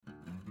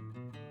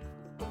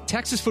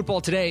Texas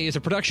Football Today is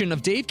a production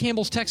of Dave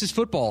Campbell's Texas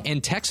Football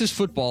and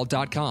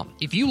TexasFootball.com.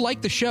 If you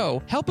like the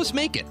show, help us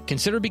make it.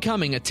 Consider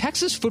becoming a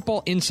Texas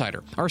Football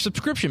Insider, our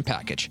subscription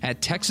package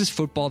at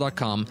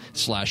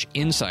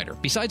TexasFootball.com/insider.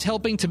 Besides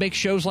helping to make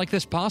shows like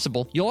this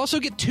possible, you'll also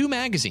get 2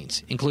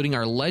 magazines, including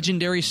our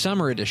legendary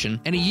summer edition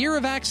and a year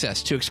of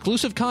access to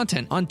exclusive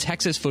content on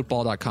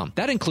TexasFootball.com.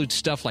 That includes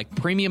stuff like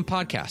premium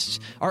podcasts,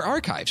 our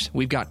archives.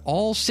 We've got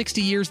all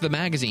 60 years of the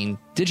magazine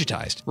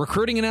digitized,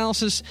 recruiting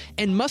analysis,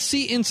 and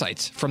must-see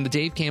insights from the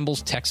Dave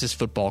Campbell's Texas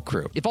Football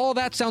crew. If all of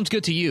that sounds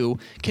good to you,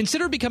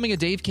 consider becoming a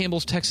Dave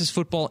Campbell's Texas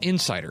Football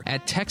Insider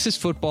at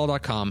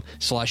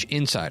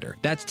TexasFootball.com/insider.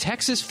 That's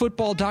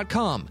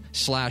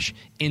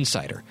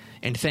TexasFootball.com/insider.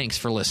 And thanks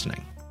for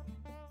listening.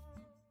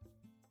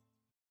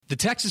 The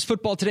Texas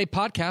Football Today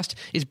podcast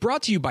is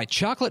brought to you by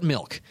Chocolate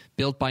Milk,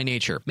 built by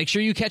nature. Make sure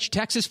you catch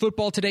Texas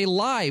Football Today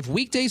live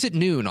weekdays at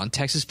noon on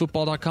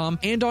TexasFootball.com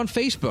and on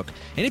Facebook.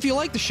 And if you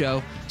like the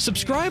show,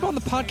 subscribe on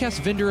the podcast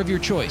vendor of your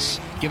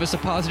choice. Give us a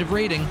positive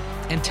rating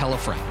and tell a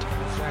friend.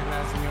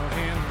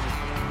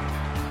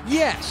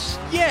 Yes,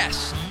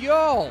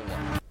 yo!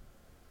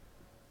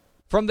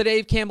 From the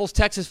Dave Campbell's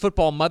Texas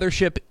Football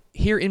Mothership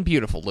here in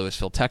beautiful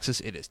Lewisville, Texas,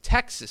 it is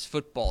Texas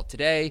Football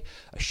Today,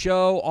 a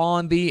show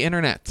on the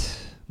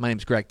internet. My name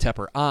is Greg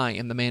Tepper. I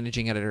am the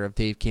managing editor of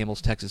Dave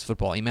Campbell's Texas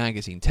Football, a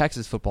magazine,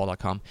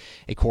 TexasFootball.com,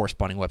 a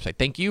corresponding website.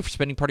 Thank you for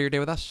spending part of your day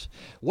with us.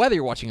 Whether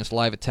you're watching us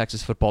live at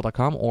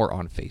TexasFootball.com or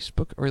on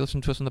Facebook, or you're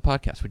listening to us on the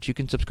podcast, which you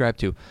can subscribe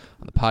to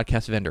on the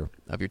podcast vendor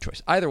of your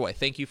choice. Either way,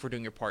 thank you for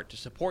doing your part to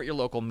support your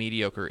local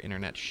mediocre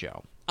internet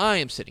show. I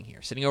am sitting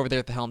over there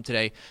at the helm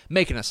today,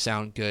 making us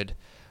sound good,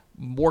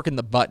 working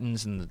the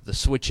buttons and the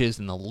switches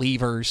and the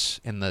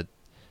levers and the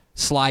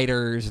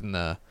sliders and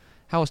the...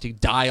 How else do you...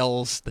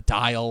 Dials. The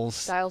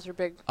dials. Dials are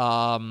big.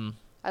 All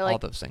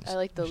those things. I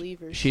like the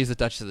levers. She's the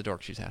Duchess of the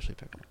Dork. She's Ashley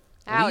Pickle.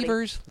 Howdy.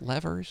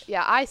 Levers.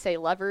 Yeah, I say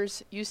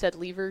levers. You said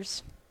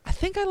levers. I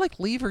think I like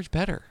levers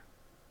better.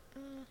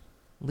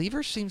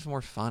 Levers seems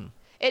more fun.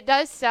 It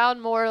does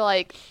sound more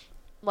like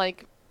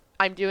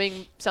I'm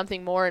doing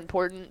something more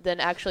important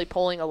than actually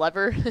pulling a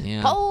lever.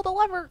 Yeah. Pull the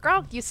lever,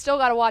 Gronk. You still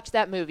got to watch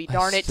that movie,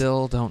 darn it. I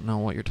still don't know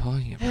what you're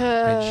talking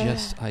about.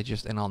 I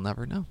just, and I'll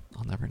never know.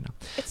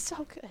 It's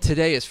so good.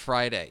 Today is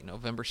Friday,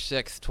 November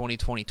 6th,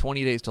 2020.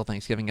 20 days till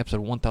Thanksgiving,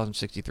 episode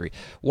 1063.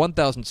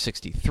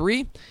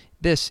 1063.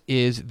 This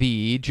is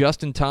the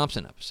Justin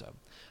Thompson episode.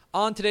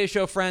 On today's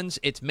show, friends,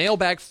 it's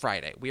Mailbag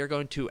Friday. We are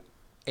going to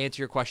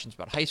answer your questions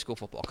about high school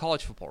football,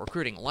 college football,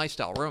 recruiting,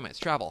 lifestyle, romance,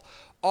 travel,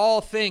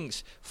 all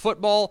things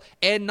football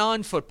and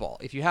non-football.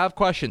 If you have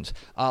questions,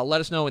 let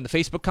us know in the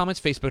Facebook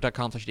comments,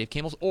 facebook.com/Dave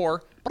Campbells,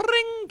 or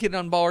get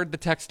on board the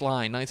text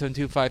line,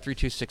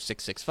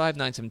 972-532-6665,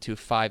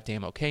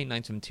 972-5-DAMN-OK,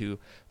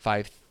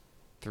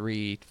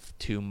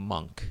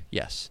 972-532-MONK.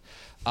 Yes.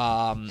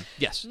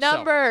 Yes.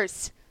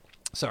 Numbers.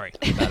 Sorry,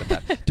 I'm bad at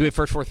that. Do we have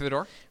first four through the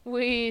door?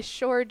 We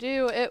sure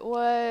do. It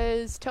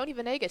was Tony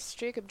Venegas,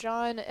 Jacob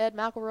John, Ed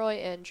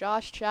McElroy, and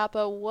Josh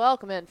Chapa.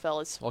 Welcome in,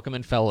 fellas. Welcome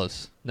in,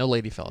 fellas. No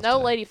lady fellas No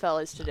today. lady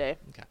fellas today.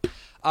 Okay.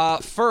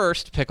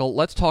 First, Pickle,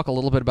 let's talk a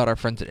little bit about our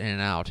friends at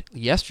In-N-Out.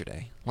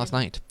 Last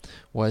night,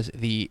 was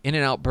the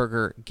In-N-Out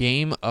Burger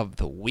Game of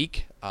the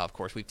Week. Of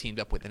course, we've teamed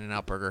up with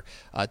In-N-Out Burger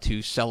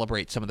to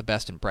celebrate some of the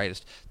best and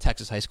brightest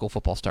Texas high school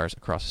football stars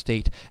across the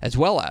state, as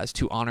well as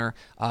to honor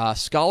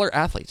scholar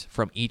athletes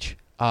from each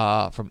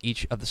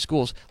of the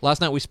schools. Last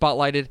night we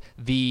spotlighted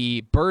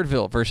the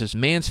Birdville versus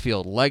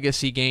Mansfield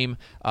Legacy game.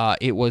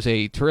 It was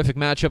a terrific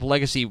matchup.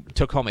 Legacy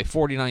took home a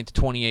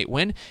 49-28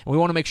 win, and we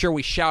want to make sure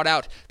we shout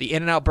out the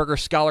In-N-Out Burger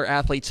Scholar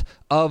Athletes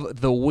of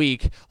the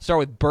Week. Start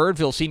with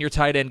Birdville senior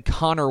tight end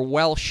Connor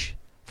Welsh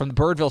from the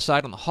Birdville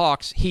side on the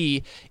Hawks.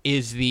 He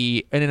is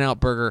the In-N-Out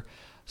Burger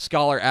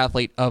Scholar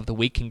Athlete of the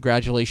Week.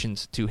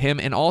 Congratulations to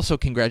him, and also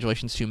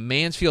congratulations to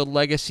Mansfield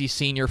Legacy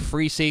senior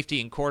free safety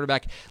and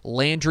quarterback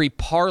Landry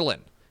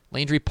Parlin.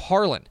 Landry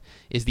Parlin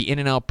is the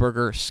In-N-Out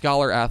Burger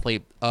Scholar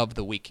Athlete of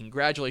the Week.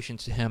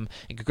 Congratulations to him,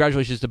 and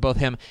congratulations to both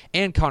him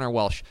and Connor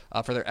Welsh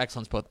for their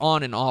excellence both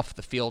on and off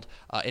the field.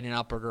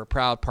 In-N-Out Burger, a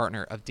proud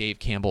partner of Dave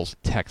Campbell's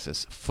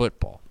Texas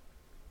Football.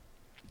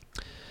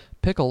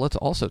 Pickle, let's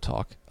also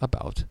talk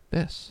about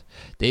this.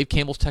 Dave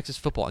Campbell's Texas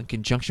Football, in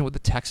conjunction with the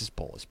Texas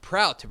Bowl, is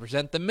proud to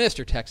present the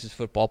Mr. Texas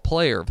Football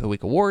Player of the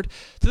Week award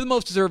to the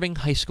most deserving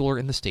high schooler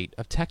in the state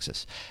of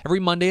Texas. Every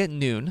Monday at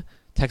noon,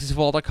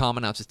 TexasFootball.com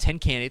announces 10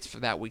 candidates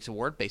for that week's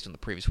award based on the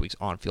previous week's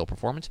on-field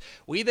performance.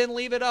 We then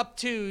leave it up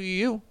to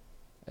you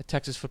at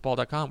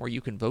TexasFootball.com, where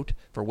you can vote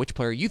for which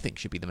player you think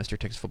should be the Mr.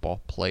 Texas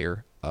Football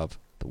Player of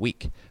the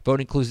Week.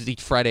 Voting closes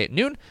each Friday at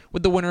noon,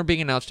 with the winner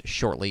being announced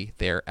shortly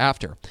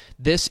thereafter.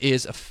 This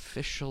is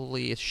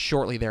officially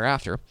shortly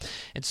thereafter.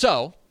 And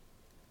so,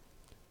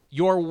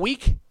 your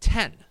Week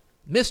 10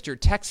 Mr.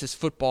 Texas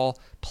Football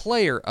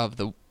Player of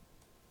the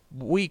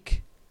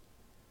Week.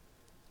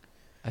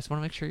 I just want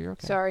to make sure you're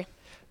okay. Sorry.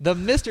 The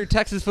Mr.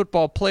 Texas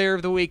Football Player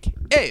of the Week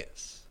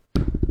is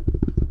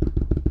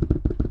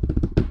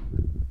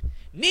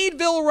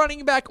Needville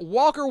running back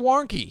Walker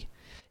Warnke.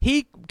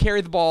 He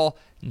carried the ball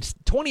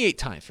 28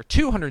 times for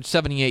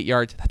 278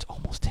 yards. That's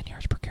almost 10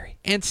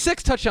 and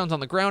 6 touchdowns on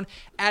the ground,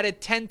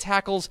 added 10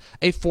 tackles,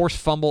 a forced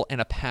fumble,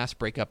 and a pass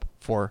breakup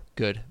for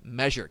good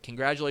measure.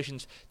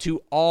 Congratulations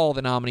to all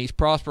the nominees.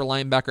 Prosper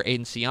linebacker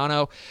Aiden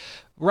Ciano,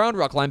 Round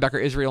Rock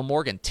linebacker Israel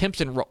Morgan,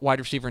 Timpson wide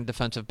receiver and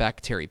defensive back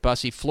Terry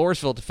Bussey,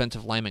 Floresville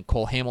defensive lineman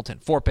Cole Hamilton,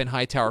 Fort Bend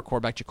Hightower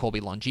quarterback Jacoby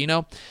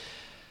Longino,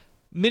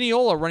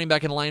 Mineola running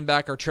back and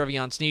linebacker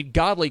Trevion Sneed,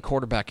 Godley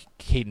quarterback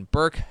Caden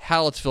Burke,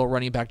 Hallettsville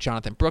running back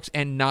Jonathan Brooks,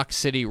 and Knox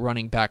City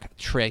running back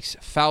Trace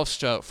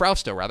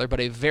Frausto, but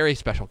a very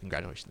special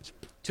congratulations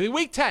to the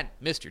Week 10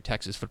 Mr.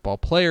 Texas Football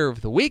Player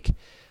of the Week,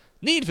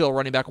 Needville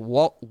running back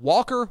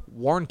Walker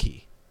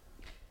Warnke.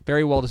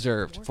 Very well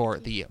deserved for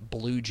the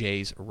Blue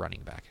Jays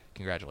running back.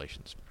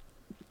 Congratulations.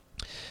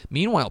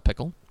 Meanwhile,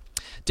 Pickle,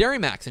 Dairy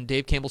Max and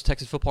Dave Campbell's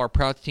Texas Football are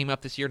proud to team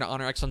up this year to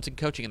honor excellence in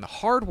coaching and the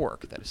hard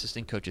work that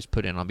assistant coaches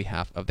put in on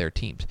behalf of their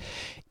teams.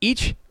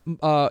 Each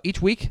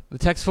week, the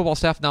Texas football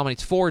staff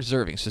nominates 4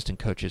 deserving assistant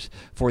coaches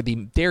for the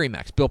Dairy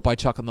Max Built by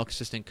Chocolate Milk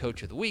Assistant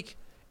Coach of the Week,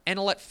 and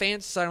to let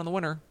fans decide on the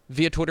winner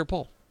via Twitter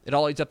poll. It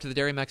all leads up to the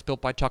Dairy Max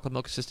Built by Chocolate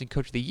Milk Assistant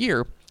Coach of the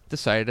Year,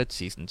 decided at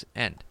season's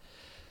end.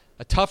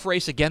 A tough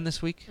race again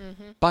this week,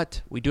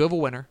 but we do have a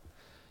winner.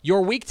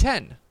 Your Week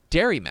 10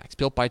 Dairy Max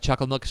Built by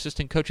Chocolate Milk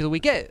Assistant Coach of the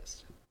Week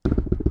is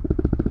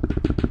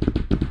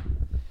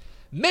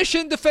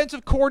Mission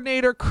Defensive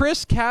Coordinator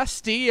Chris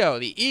Castillo.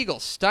 The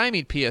Eagles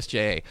stymied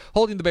PSJA,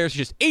 holding the Bears to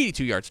just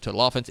 82 yards of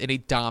total offense in a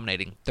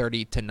dominating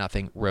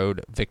 30-0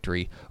 road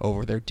victory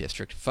over their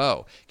district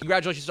foe.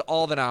 Congratulations to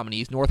all the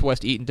nominees: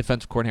 Northwest Eaton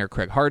Defensive Coordinator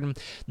Craig Harden,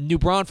 New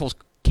Braunfels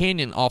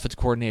Canyon Offensive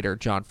Coordinator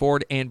John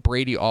Ford, and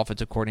Brady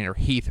Offensive Coordinator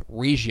Heath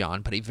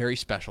Region. But a very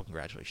special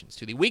congratulations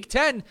to the Week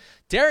 10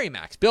 Dairy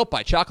Max Built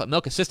by Chocolate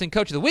Milk Assistant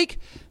Coach of the Week,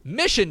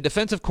 Mission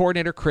Defensive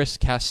Coordinator Chris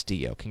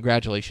Castillo.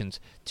 Congratulations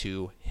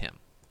to him.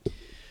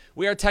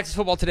 We are Texas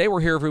Football Today.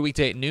 We're here every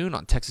weekday at noon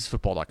on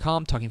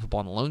TexasFootball.com, talking football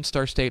in the Lone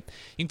Star State.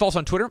 You can follow us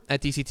on Twitter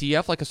at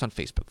DCTF, like us on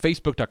Facebook,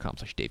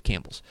 Facebook.com/Dave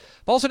Campbell's.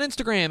 Follow us on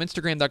Instagram,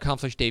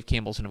 Instagram.com/Dave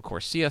Campbell's, and of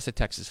course, see us at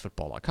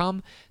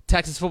TexasFootball.com.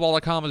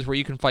 TexasFootball.com is where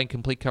you can find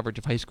complete coverage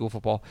of high school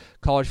football,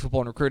 college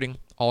football, and recruiting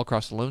all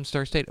across the Lone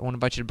Star State. I want to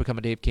invite you to become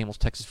a Dave Campbell's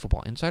Texas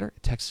Football Insider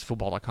at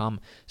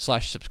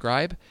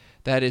TexasFootball.com/subscribe.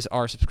 That is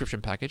our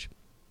subscription package.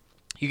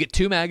 You get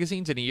 2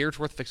 magazines and a year's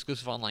worth of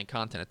exclusive online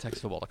content at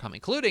TexasFootball.com,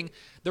 including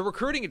the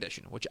recruiting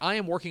edition, which I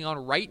am working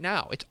on right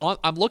now.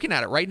 I'm looking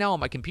at it right now on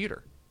my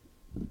computer.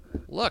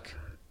 Look,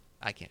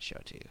 I can't show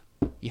it to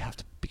you. You have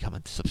to become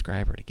a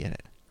subscriber to get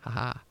it.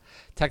 Haha.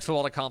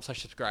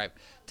 TexasFootball.com/subscribe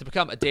to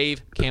become a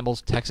Dave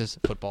Campbell's Texas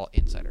Football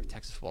Insider.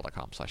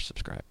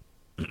 TexasFootball.com/subscribe.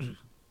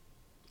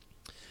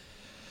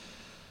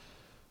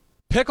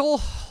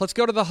 Pickle, let's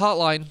go to the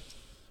hotline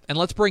and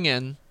let's bring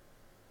in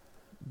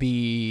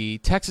the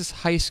Texas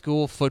High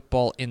School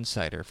Football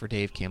Insider for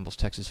Dave Campbell's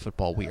Texas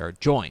Football. We are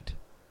joined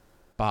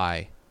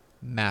by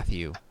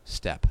Matthew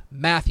Stepp.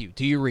 Matthew,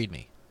 do you read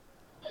me?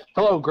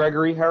 Hello,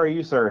 Gregory. How are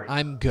you, sir?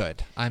 I'm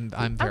good. I'm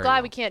very glad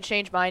well. we can't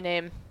change my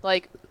name.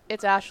 Like,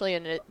 it's Ashley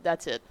and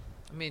that's it.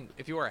 I mean,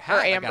 if you wear a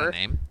hat, I got a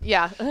name.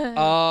 Yeah.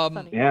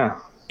 Yeah.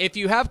 If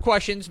you have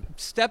questions,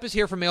 Stepp is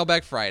here for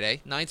Mailbag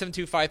Friday,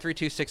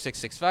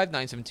 972-532-6665,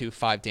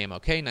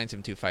 972-5-DAME-OK,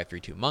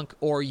 972-532-MONK,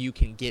 or you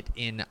can get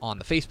in on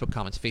the Facebook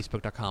comments,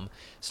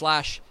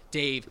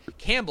 facebook.com/Dave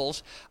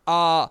Campbell's.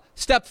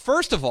 Stepp,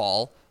 first of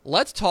all,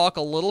 let's talk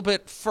a little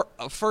bit,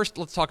 first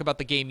let's talk about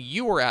the game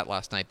you were at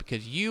last night,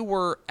 because you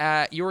were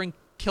in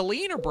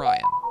Killeen or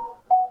Bryan?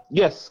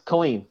 Yes,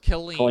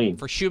 Killeen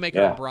for Shoemaker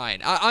and Bryan.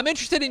 I'm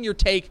interested in your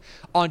take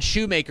on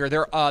Shoemaker.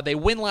 They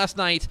win last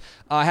night,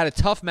 had a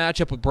tough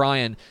matchup with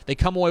Bryan. They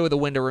come away with a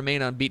win to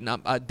remain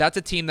unbeaten. That's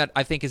a team that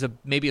I think is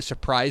maybe a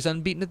surprise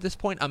unbeaten at this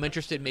point. I'm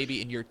interested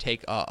maybe in your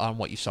take on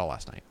what you saw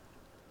last night.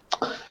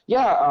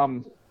 Yeah,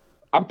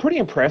 I'm pretty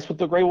impressed with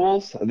the Gray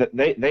Wolves.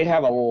 They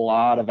have a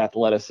lot of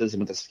athleticism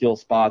with the skill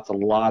spots, a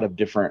lot of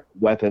different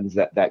weapons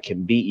that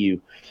can beat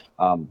you.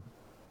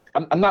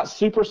 I'm not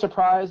super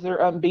surprised they're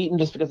unbeaten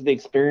just because of the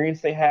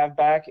experience they have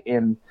back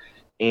and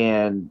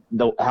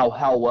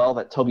how well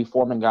that Toby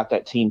Foreman got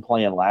that team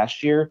playing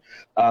last year.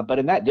 But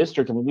in that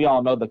district, I mean, we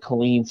all know the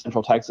Killeen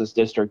Central Texas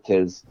district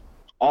has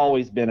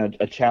always been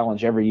a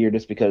challenge every year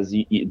just because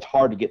it's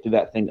hard to get through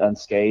that thing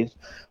unscathed.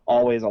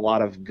 Always a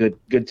lot of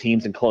good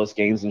teams and close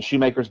games, and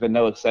Shoemaker's been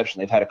no exception.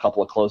 They've had a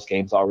couple of close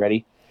games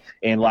already.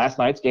 And last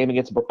night's game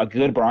against a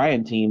good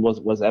Bryan team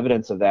was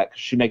evidence of that.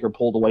 Shoemaker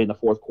pulled away in the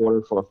fourth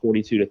quarter for a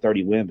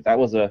 42-30 win, but that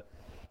was a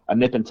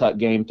nip and tuck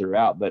game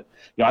throughout. But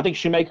I think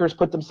Shoemaker's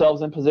put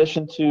themselves in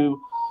position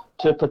to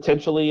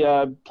potentially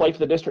play for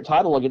the district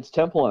title against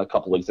Temple in a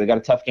couple weeks. They got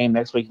a tough game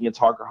next week against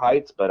Harker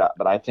Heights, but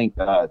I think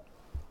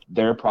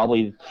they're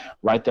probably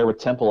right there with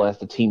Temple as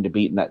the team to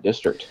beat in that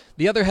district.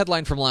 The other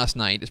headline from last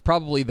night is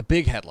probably the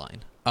big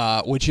headline,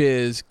 which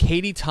is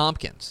Katie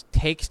Tompkins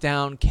takes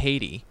down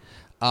Katy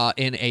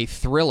in a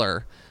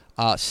thriller,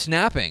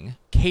 snapping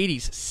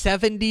Katie's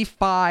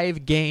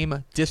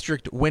 75-game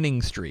district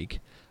winning streak.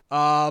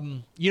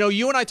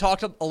 You and I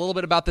talked a little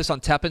bit about this on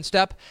Tep and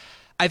Step.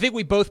 I think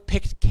we both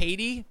picked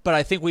Katy, but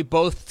I think we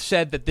both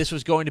said that this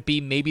was going to be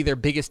maybe their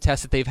biggest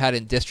test that they've had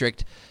in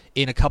district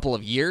in a couple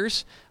of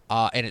years.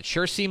 And it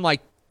sure seemed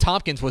like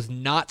Tompkins was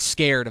not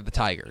scared of the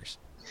Tigers.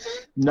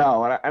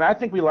 No, and I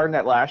think we learned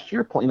that last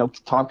year.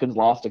 Tompkins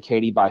lost to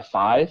Katy by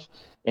 5.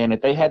 And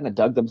if they hadn't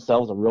dug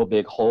themselves a real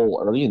big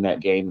hole early in that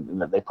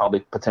game, they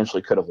probably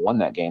potentially could have won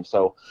that game.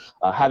 So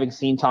having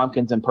seen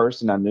Tompkins in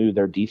person, I knew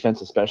their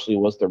defense especially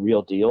was the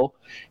real deal.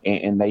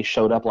 And they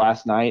showed up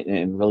last night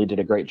and really did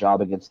a great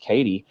job against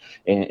Katy.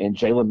 And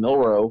Jalen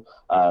Milroe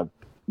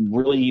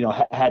really,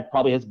 had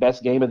probably his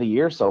best game of the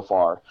year so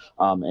far.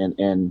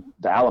 And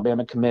the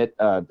Alabama commit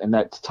and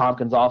that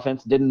Tompkins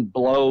offense didn't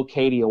blow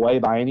Katy away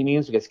by any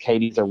means, because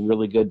Katy's a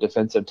really good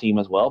defensive team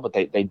as well, but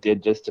they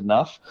did just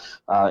enough.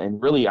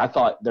 And really, I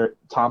thought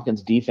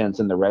Tompkins' defense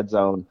in the red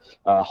zone,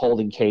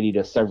 holding Katy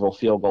to several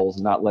field goals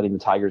and not letting the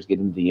Tigers get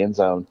into the end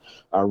zone,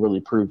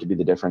 really proved to be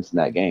the difference in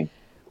that game.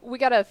 We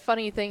got a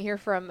funny thing here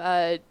from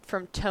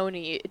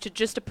Tony.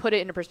 Just to put it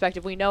into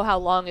perspective, we know how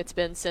long it's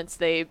been since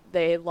they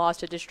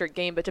lost a district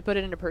game, but to put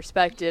it into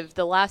perspective,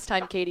 the last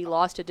time Katy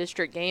lost a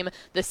district game,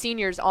 the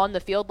seniors on the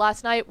field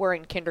last night were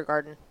in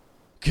kindergarten.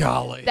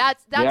 Golly.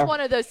 That's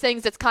one of those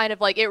things that's kind of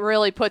like, it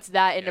really puts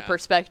that into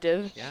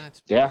perspective.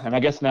 Yeah, and I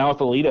guess now with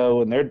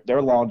Aledo and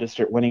their long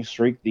district winning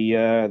streak,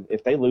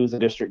 if they lose a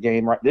district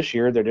game right this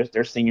year,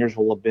 their seniors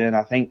will have been,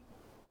 I think,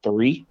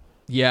 3.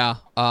 Yeah,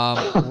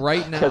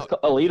 right now. Because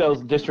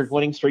Aledo's district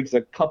winning streak's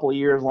a couple of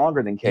years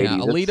longer than Katy's. Yeah,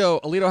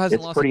 Aledo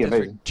hasn't lost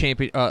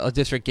a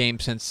district game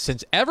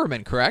since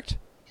Everman, correct?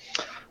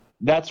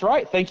 That's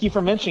right. Thank you for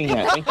mentioning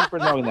that. Thank you for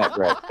knowing that,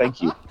 Greg.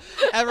 Thank you.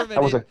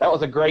 Everman. That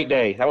was a great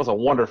day. That was a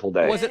wonderful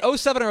day. Was it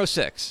 07 or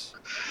 06?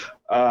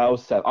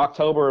 07.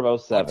 October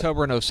of 07.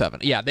 October and 07.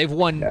 Yeah, they've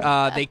won.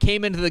 Yeah. They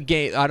came into the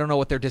game. I don't know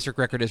what their district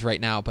record is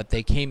right now, but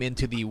they came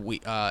into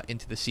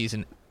the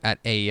season at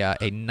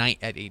a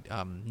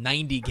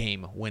 90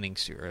 game winning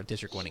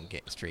district winning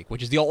streak,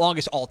 which is the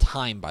longest all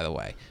time, by the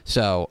way.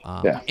 So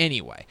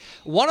anyway,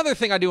 one other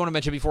thing I do want to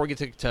mention before we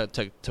get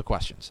to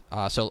questions.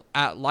 So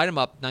light them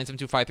up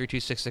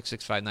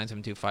 972-532-6665,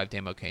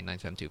 972-5-DAMN-OK,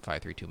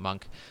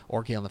 972-532-MONK,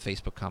 or get on the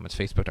Facebook comments,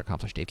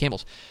 facebook.com/Dave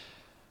Campbell's.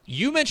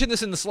 You mentioned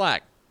this in the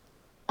Slack,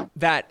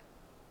 that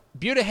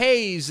Buda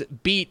Hayes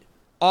beat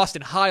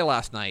Austin High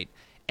last night,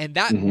 and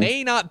that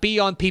may not be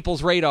on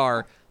people's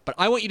radar, but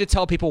I want you to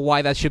tell people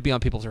why that should be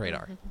on people's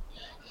radar.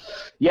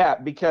 Yeah,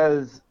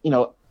 because,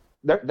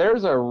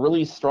 there's a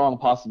really strong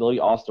possibility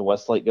Austin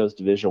Westlake goes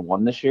Division I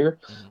this year.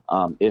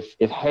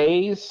 If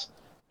Hayes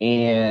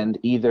and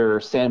either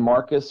San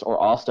Marcos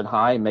or Austin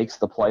High makes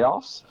the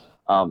playoffs,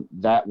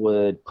 that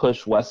would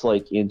push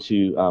Westlake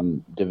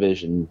into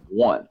Division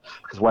I,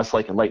 because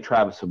Westlake and Lake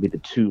Travis would be the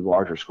 2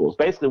 larger schools.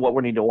 Basically, what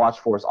we need to watch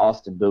for is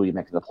Austin Bowie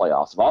making the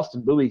playoffs. If Austin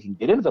Bowie can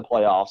get into the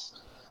playoffs,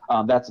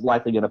 that's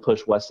likely going to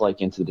push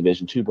Westlake into the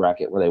Division II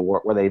bracket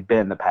where they've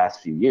been the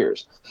past few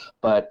years.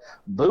 But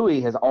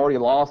Bowie has already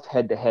lost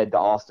head-to-head to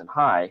Austin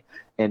High,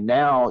 and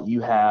now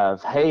you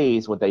have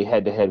Hayes with a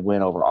head-to-head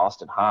win over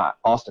Austin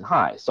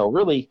High. So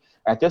really,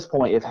 at this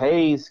point, if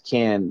Hayes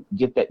can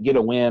get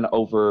a win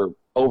over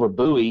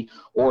Bowie,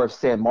 or if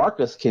San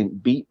Marcos can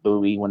beat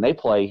Bowie when they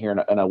play here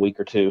in a week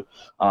or two,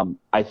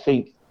 I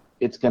think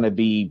it's going to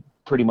be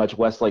pretty much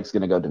Westlake's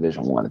going to go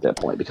Division I at that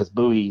point, because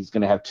Bowie's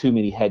going to have too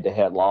many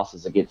head-to-head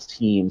losses against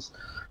teams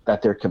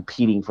that they're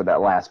competing for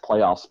that last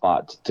playoff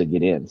spot to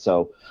get in.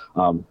 So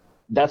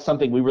that's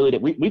something we really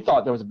did. We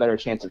thought there was a better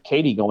chance of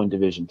Katy going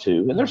Division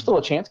II, and there's still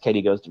a chance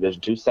Katy goes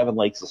Division II. Seven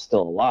Lakes is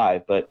still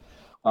alive, but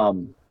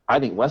I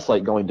think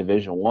Westlake going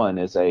Division I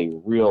is a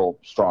real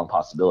strong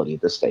possibility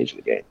at this stage of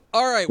the game.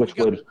 All right, which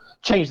would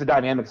change the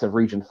dynamics of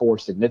Region 4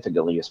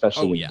 significantly,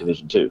 especially in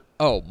Division 2.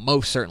 Oh,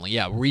 most certainly,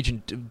 yeah.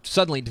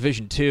 Suddenly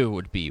Division 2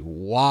 would be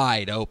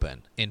wide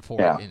open in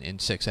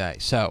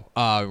 6A. So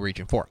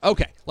Region 4.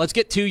 Okay, let's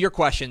get to your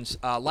questions.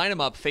 Line them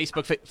up,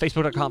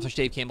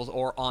 Facebook.com/Dave Campbell's,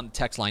 or on the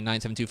text line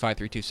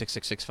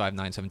 972-532-6665,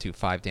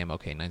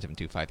 972-5-DAMN-OK,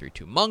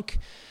 972-532-MONK.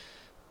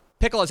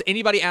 Pickle, has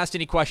anybody asked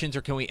any questions,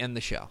 or can we end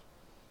the show?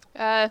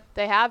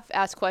 They have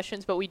asked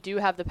questions, but we do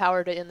have the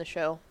power to end the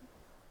show.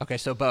 Okay,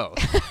 so both.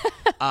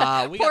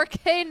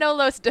 Porque no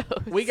los dos.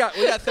 We got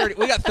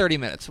 30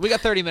 minutes. We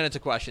got 30 minutes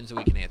of questions that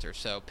we can answer.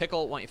 So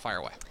Pickle, why don't you fire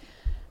away?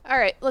 All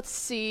right, let's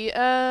see.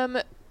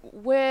 Okay,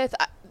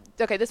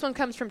 this one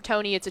comes from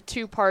Tony. It's a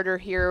two-parter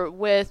here.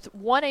 With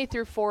 1A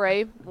through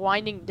 4A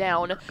winding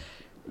down,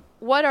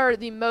 what are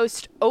the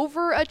most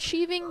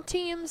overachieving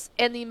teams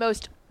and the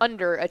most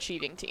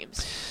underachieving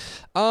teams?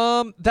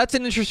 That's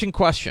an interesting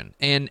question,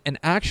 and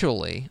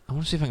actually, I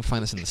want to see if I can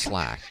find this in the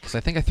Slack, because I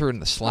think I threw it in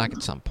the Slack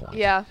at some point.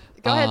 Yeah,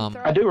 go ahead.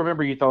 I do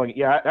remember you throwing.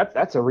 Yeah,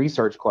 that's a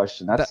research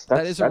question. That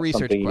is a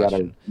research question. You got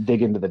to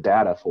dig into the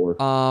data for.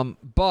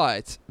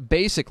 But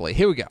basically,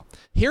 here we go.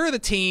 Here are the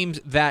teams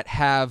that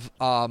have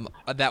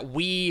that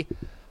we.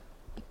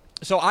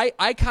 So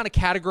I kind of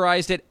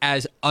categorized it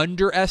as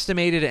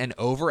underestimated and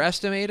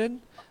overestimated.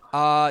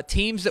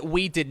 Teams that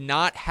we did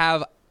not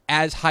have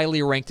as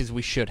highly ranked as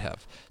we should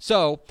have.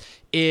 So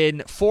In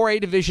 4A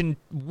Division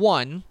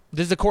 1,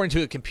 this is according to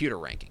the computer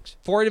rankings.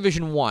 4A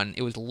Division 1,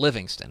 it was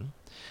Livingston.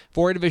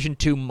 4A Division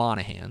 2,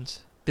 Monahans.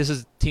 This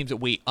is teams that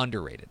we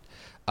underrated.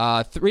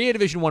 3A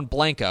Division 1,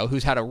 Blanco,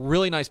 who's had a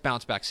really nice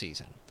bounce-back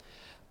season.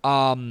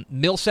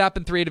 Millsap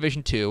in 3A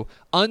Division 2.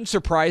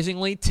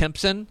 Unsurprisingly,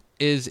 Timpson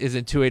is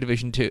in 2A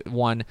Division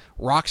 1.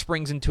 Rock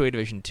Springs in 2A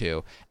Division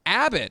 2.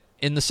 Abbott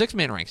in the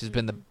six-man ranks has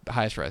been the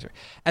highest riser.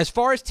 As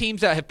far as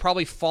teams that have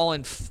probably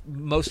fallen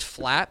most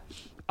flat,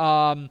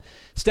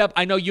 Steph,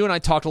 I know you and I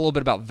talked a little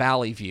bit about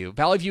Valley View.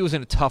 Valley View was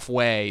in a tough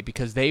way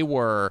because they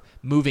were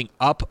moving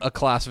up a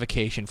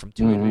classification from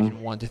 2A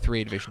Division 1 to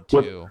 3A Division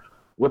 2.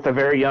 With a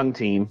very young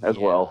team as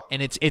well.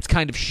 And it's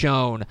kind of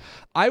shown.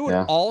 I would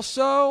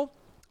also,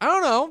 I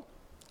don't know,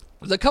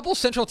 there's a couple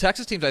Central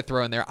Texas teams I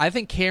throw in there. I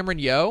think Cameron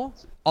Yo,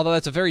 although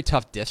that's a very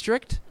tough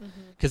district,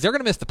 because they're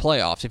going to miss the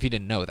playoffs if you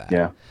didn't know that.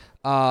 Yeah.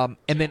 And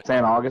then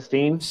San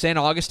Augustine. San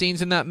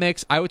Augustine's in that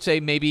mix. I would say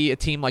maybe a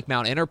team like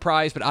Mount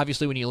Enterprise, but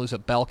obviously when you lose a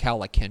bell cow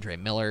like Kendre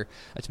Miller,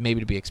 that's maybe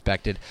to be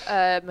expected.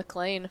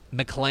 McLean.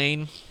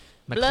 McLean,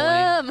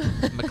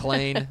 Blum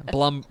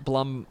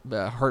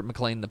hurt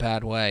McLean in the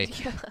bad way.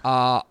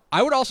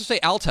 I would also say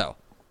Alto.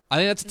 I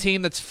think that's a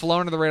team that's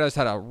flown under the radar. That's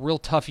had a real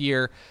tough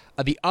year.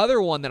 The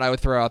other one that I would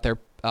throw out there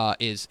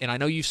is, and I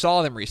know you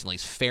saw them recently,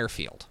 is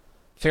Fairfield.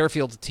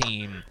 Fairfield's a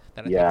team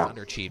that I think has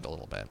underachieved a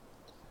little bit.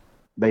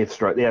 They've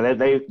struck. Yeah,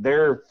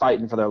 they're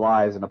fighting for their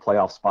lives in a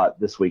playoff spot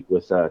this week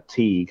with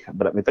Teague.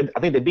 But I mean, I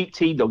think they beat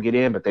Teague, they'll get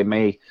in, but they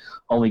may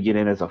only get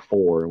in as a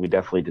 4. And we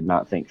definitely did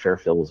not think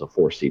Fairfield was a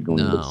 4 seed going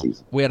into the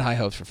season. We had high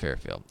hopes for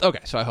Fairfield. Okay,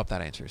 so I hope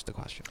that answers the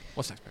question.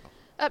 What's next, Pickle?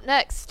 Up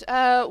next,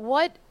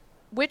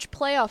 which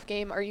playoff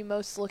game are you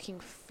most looking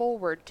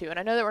forward to? And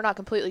I know that we're not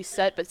completely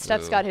set, but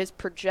Steph's got his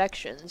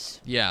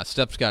projections. Yeah,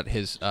 Steph's got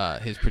his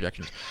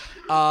projections.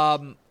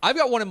 I've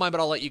got one in mind, but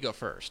I'll let you go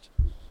first.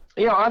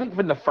 I think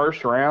in the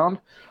first round,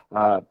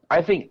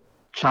 I think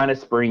China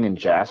Spring and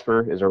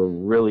Jasper is a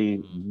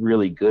really,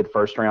 really good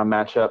first-round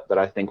matchup that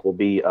I think will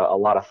be a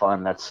lot of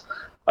fun. That's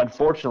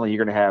unfortunately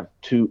you're going to have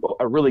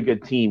a really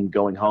good team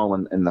going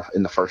home in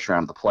the first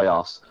round of the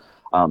playoffs.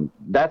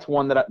 That's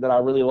one that I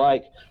really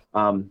like.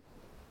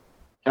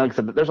 And like I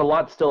said, there's a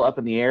lot still up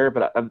in the air,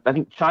 but I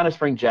think China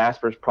Spring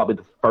Jasper is probably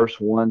the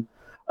first one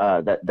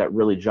that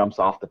really jumps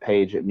off the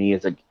page at me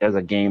as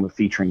a game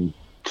featuring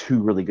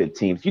two really good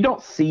teams. You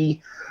don't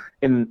see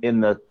in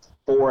the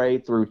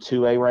 4A through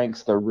 2A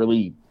ranks the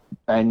really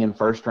banging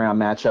first round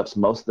matchups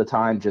most of the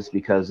time, just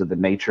because of the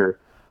nature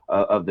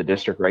of the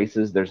district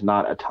races. There's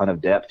not a ton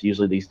of depth.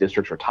 Usually these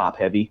districts are top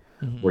heavy,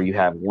 where you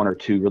have one or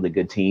two really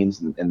good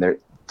teams, and they're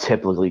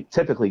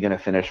typically going to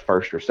finish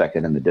first or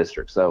second in the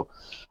district. So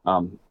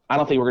I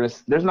don't think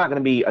there's not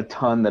going to be a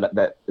ton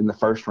that in the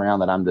first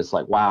round that I'm just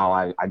like,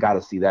 wow, I got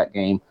to see that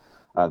game.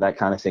 That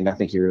kind of thing. I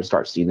think you're going to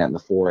start seeing that in the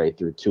 4A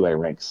through 2A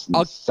ranks, in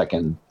the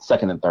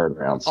second and third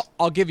rounds.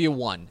 I'll give you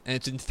one, and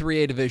it's in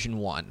 3A Division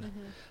 1.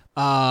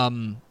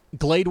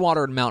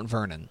 Gladewater and Mount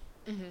Vernon.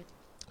 If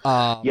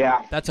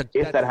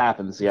that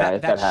happens,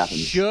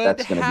 should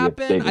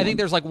happen. I think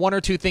there's like one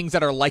or two things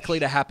that are likely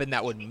to happen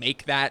that would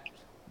make that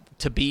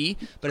to be.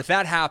 But if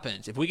that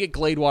happens, if we get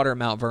Gladewater and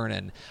Mount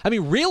Vernon, I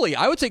mean, really,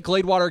 I would say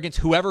Gladewater against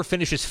whoever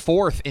finishes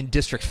fourth in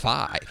District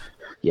 5.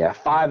 Yeah,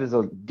 5 is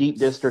a deep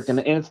district, and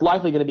it's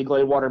likely going to be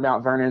Gladewater,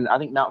 Mount Vernon. I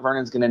think Mount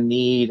Vernon's going to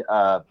need,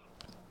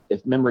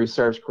 if memory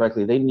serves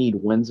correctly, they need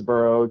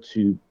Winsboro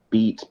to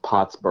beat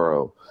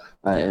Pottsboro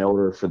in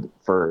order for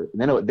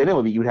then it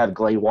would be you'd have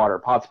Gladewater,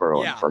 Pottsboro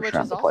in the first round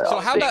of the playoffs. So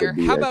how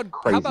about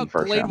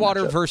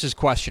Gladewater versus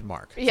question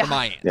mark for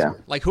my answer? Yeah.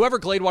 Like whoever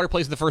Gladewater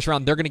plays in the first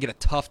round, they're going to get a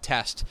tough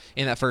test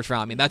in that first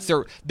round. I mean, that's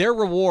their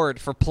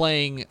reward for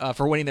playing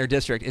for winning their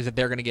district is that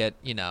they're going to get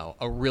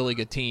a really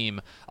good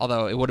team.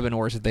 Although it would have been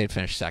worse if they had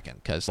finished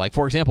second. Because like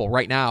for example,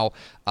 right now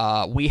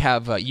we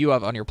have you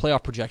have on your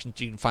playoff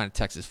projections you can find at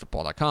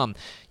TexasFootball.com.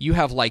 You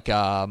have like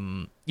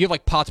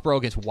Pottsboro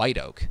against White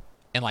Oak.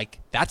 And,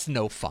 that's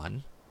no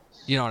fun.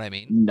 You know what I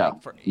mean? No.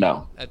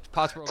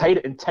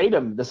 Tatum,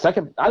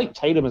 I think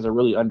Tatum is a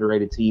really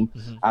underrated team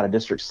out of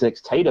District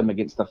 6. Tatum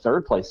against the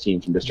third-place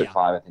team from District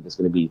 5, I think is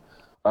going to be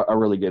a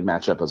really good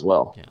matchup as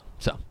well. Yeah.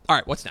 So, all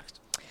right, what's next?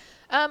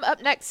 Up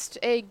next,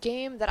 a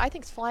game that I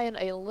think is flying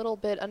a little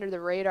bit under the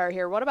radar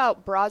here. What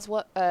about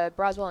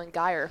Braswell and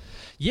Geyer?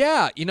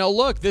 Yeah,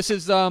 look, this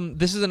is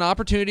an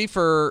opportunity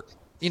for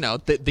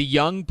the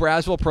young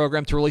Braswell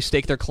program to really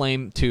stake their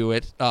claim to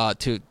it,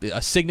 to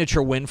a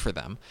signature win for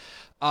them.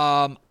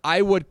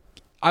 I would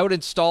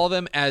install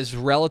them as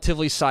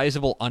relatively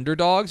sizable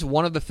underdogs.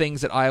 One of the things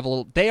that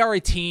they are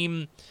a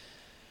team.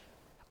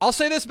 I'll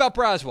say this about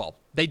Braswell: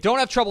 they don't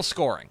have trouble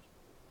scoring.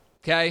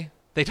 Okay,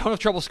 they don't have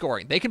trouble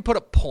scoring. They can put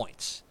up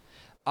points.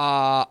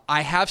 I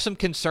have some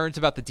concerns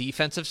about the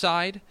defensive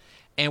side,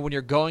 and when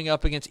you're going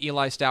up against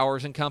Eli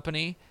Stowers and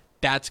company,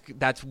 that's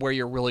where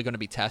you're really going to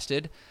be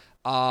tested.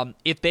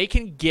 If they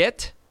can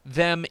get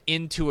them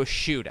into a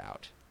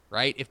shootout,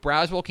 right? If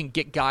Braswell can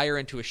get Geyer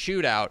into a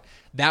shootout,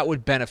 that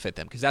would benefit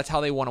them because that's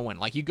how they want to win.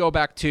 Like you go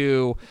back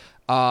to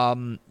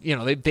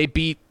They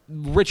beat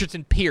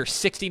Richardson Pierce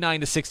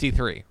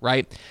 69-63,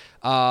 right?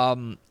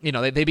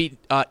 They beat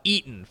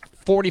Eaton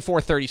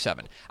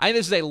 44-37. I think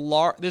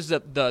this is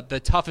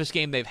the toughest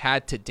game they've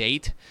had to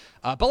date.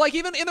 But like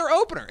even in their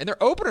opener,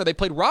 they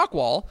played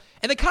Rockwall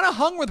and they kind of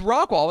hung with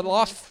Rockwall and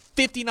lost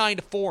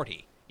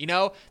 59-40.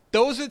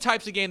 Those are the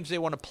types of games they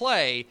want to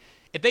play.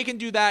 If they can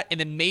do that and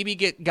then maybe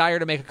get Geyer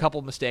to make a couple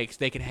of mistakes,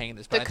 they can hang in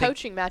this. The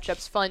coaching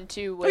matchup's fun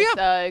too with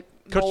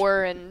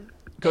Moore and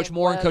Coach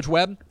Moore and Coach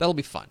Webb. That'll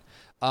be fun.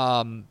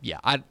 I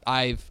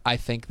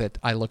think that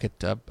I look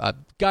at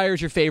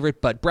Geyer's your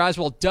favorite, but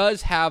Braswell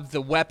does have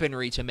the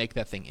weaponry to make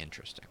that thing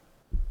interesting.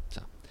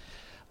 So,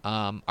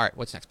 all right,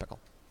 what's next, Pickle?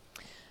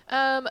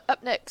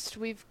 Up next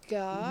we've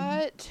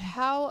got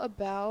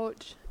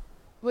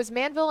was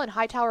Manville and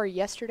Hightower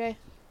yesterday?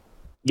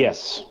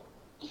 Yes.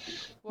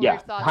 What were your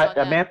thoughts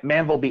on that?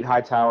 Manville beat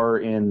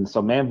Hightower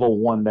so Manville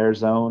won their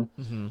zone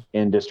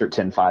in District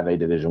 10 5A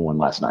Division 1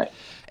 last night.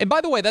 And by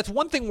the way, that's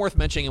one thing worth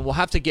mentioning, and we'll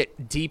have to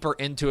get deeper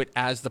into it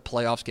as the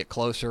playoffs get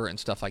closer and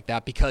stuff like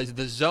that, because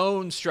the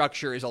zone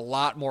structure is a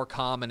lot more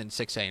common in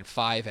 6A and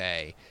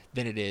 5A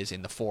than it is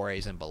in the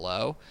 4As and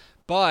below.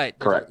 But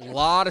there's a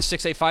lot of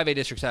 6A, 5A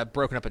districts that have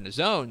broken up into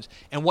zones,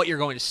 and what you're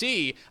going to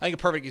see, I think a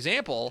perfect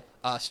example,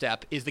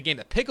 Step, is the game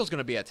that Pickle's going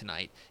to be at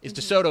tonight, is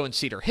DeSoto and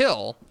Cedar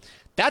Hill.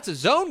 That's a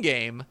zone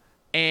game,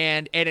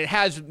 and it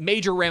has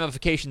major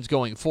ramifications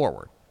going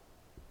forward.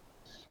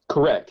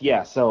 Correct,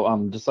 yeah. So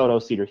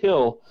DeSoto, Cedar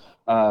Hill,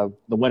 the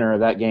winner of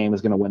that game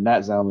is going to win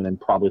that zone and then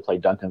probably play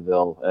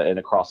Duncanville in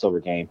a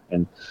crossover game.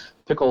 And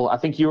Pickle, I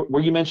think were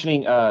you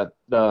mentioning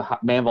the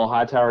Manville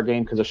Hightower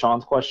game because of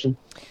Sean's question?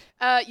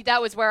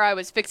 That was where I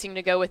was fixing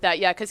to go with that,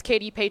 yeah, because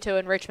Katie Pato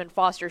and Richmond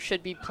Foster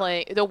should be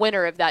playing. The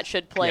winner of that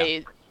should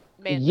play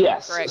Manville,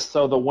 yes, correct?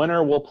 So the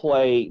winner will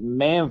play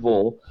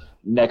Manville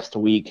next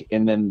week,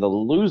 and then the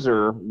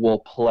loser will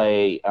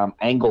play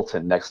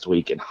Angleton next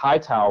week, and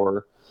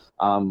Hightower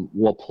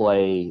will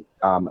play,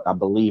 I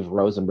believe,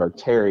 Rosenberg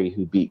Terry,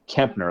 who beat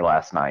Kempner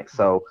last night.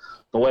 So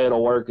the way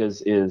it'll work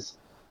is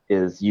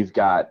you've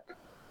got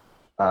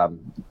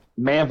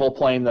Manville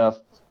playing the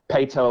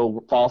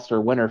Pato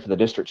Foster winner for the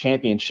district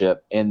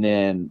championship, and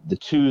then the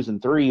 2s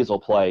and 3s will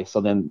play.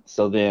 So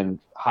then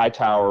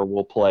Hightower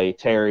will play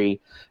Terry,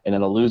 and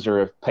then the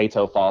loser of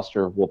Pato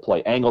Foster will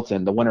play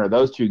Angleton. The winner of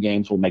those two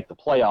games will make the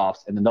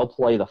playoffs, and then they'll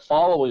play the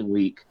following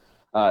week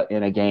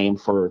in a game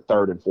for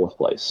 3rd and 4th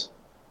place.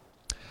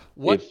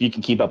 If you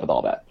can keep up with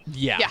all that.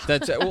 Yeah.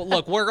 That's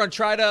look, we're going to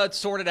try to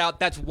sort it out.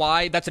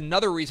 That's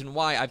another reason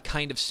why I've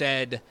kind of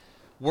said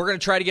we're going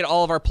to try to get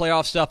all of our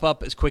playoff stuff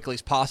up as quickly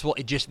as possible.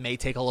 It just may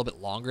take a little bit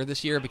longer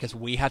this year because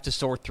we have to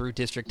sort through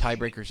district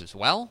tiebreakers as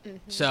well. Mm-hmm.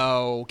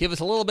 So give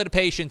us a little bit of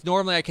patience.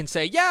 Normally I can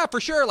say, yeah,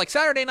 for sure, like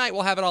Saturday night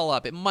we'll have it all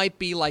up. It might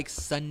be like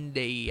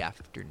Sunday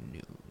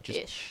afternoon.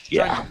 Just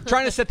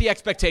trying to set the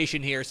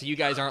expectation here so you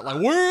guys aren't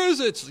like, where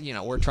is it?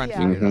 We're trying to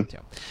figure it out too.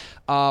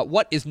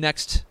 What is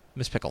next,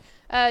 Miss Pickle?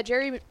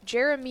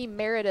 Jeremy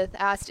Meredith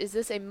asked, is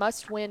this a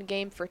must-win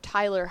game for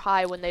Tyler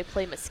High when they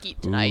play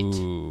Mesquite tonight?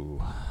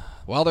 Ooh.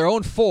 Well, they're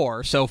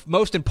 0-4, so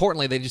most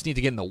importantly, they just need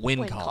to get in the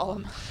win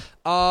column.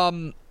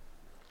 I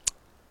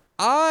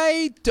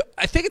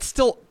think it's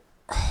still...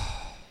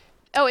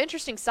 Oh,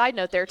 interesting side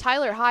note there.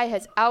 Tyler High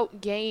has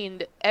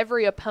outgained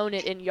every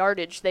opponent in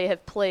yardage they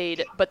have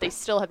played, but they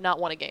still have not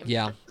won a game.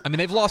 Yeah. I mean,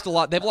 they've lost a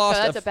lot. They've lost...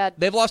 So that's a bad...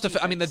 They've lost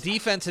I mean, the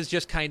defense has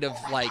just kind of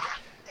like...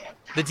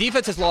 The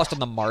defense has lost on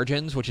the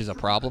margins, which is a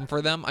problem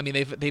for them. I mean,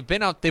 they've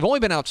only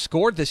been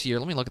outscored this year.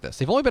 Let me look at this.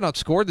 They've only been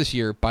outscored this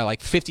year by like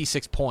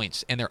 56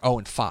 points, and they're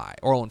 0-5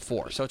 or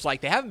 0-4. So it's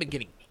like they haven't been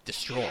getting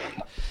destroyed.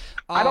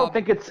 I don't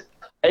think it's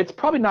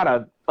probably not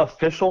an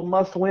official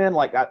must-win.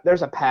 Like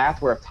there's a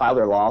path where if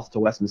Tyler lost to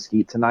West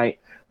Mesquite tonight,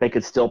 they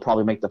could still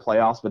probably make the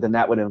playoffs, but then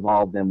that would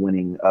involve them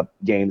winning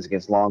games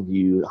against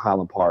Longview,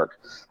 Highland Park,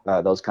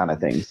 those kind of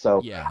things.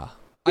 So yeah.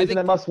 Is it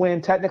a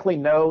must-win? Technically,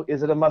 no.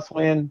 Is it a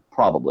must-win?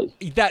 Probably.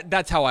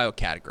 That's how I would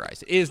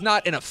categorize it. It is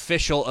not an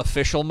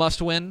official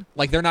must-win.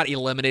 Like, they're not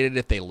eliminated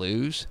if they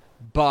lose.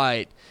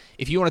 But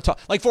if you want to talk...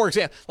 Like, for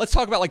example, let's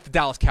talk about, like, the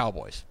Dallas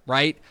Cowboys,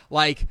 right?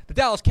 Like, the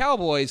Dallas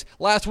Cowboys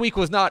last week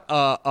was not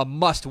a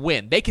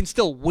must-win. They can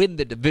still win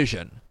the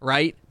division,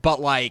 right? But,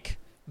 like...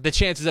 the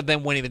chances of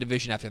them winning the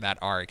division after that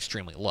are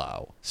extremely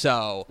low.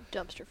 So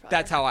dumpster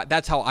fire.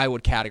 That's how I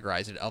would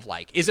categorize it. Of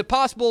like, is it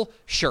possible?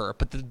 Sure,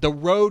 but the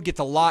road gets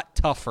a lot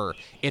tougher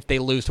if they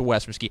lose to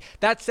West Mesquite.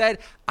 That said,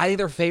 I think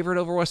they're favored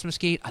over West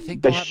Mesquite. I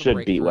think they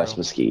should beat West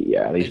Mesquite.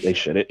 Yeah, they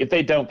should. If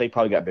they don't, they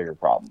probably got bigger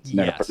problems.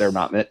 Yes. They're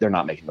not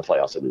making the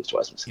playoffs to lose to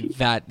West Mesquite.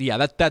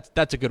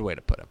 That's a good way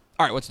to put it.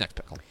 All right, what's next,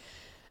 Pickle?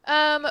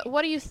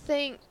 What do you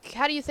think?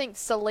 How do you think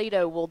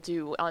Salado will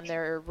do on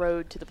their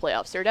road to the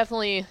playoffs? They're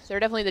definitely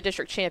the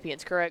district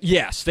champions, correct?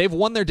 Yes, they've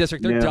won their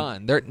district. They're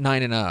done. They're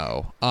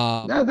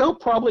 9-0. No, they'll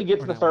probably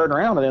get to the third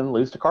round and then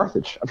lose to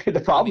Carthage. I mean,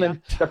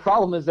 the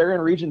problem is they're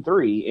in Region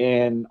 3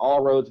 and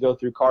all roads go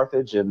through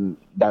Carthage, and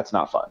that's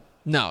not fun.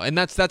 No, and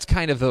that's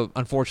kind of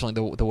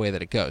unfortunately the way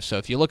that it goes. So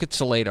if you look at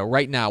Salado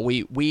right now,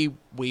 we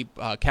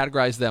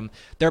categorize them.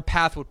 Their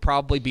path would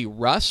probably be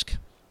Rusk.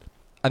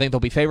 I think they'll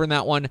be favored in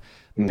that one.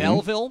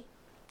 Belleville,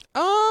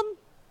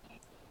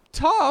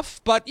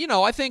 tough, but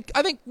I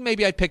think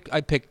maybe I'd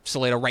pick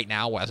Salado right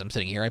now as I'm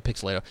sitting here. I'd pick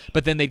Salado,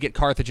 but then they'd get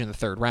Carthage in the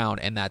third round,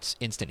 and that's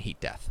instant heat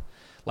death.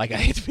 Like, I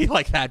hate to be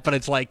like that, but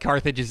it's like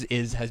Carthage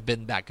has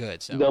been that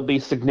good. So they'll be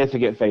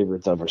significant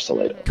favorites over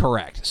Salado.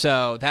 Correct.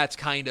 So that's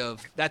kind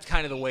of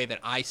the way that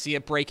I see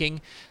it breaking.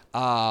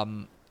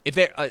 If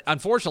they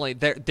unfortunately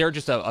they're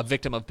just a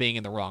victim of being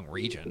in the wrong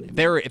region.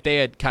 If they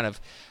had kind of,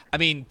 I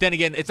mean, then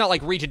again, it's not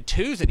like Region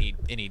 2's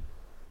any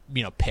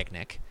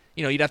picnic.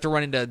 You'd have to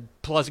run into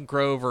Pleasant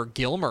Grove or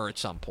Gilmer at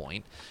some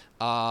point.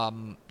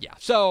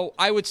 So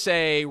I would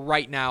say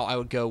right now I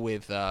would go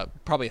with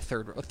probably a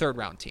third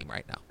round team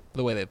right now.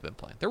 The way they've been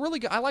playing, they're really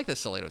good. I like this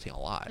Salado team a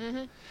lot.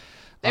 Mm-hmm.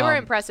 They were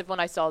impressive when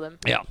I saw them.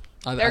 Yeah,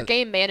 their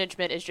game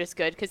management is just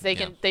good because they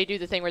do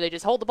the thing where they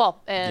just hold the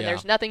ball and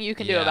there's nothing you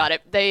can do about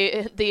it.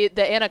 The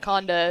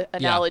anaconda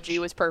analogy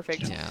was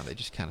perfect. Yeah, they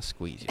just kind of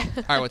squeeze you.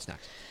 All right, what's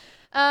next?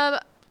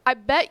 I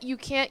bet you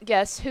can't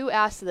guess who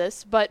asked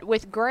this, but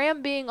with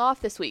Graham being off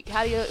this week,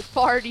 how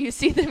far do you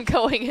see them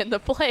going in the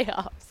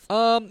playoffs?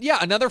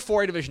 Another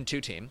 4A Division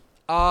II team.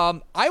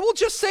 I will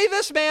just say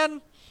this,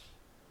 man.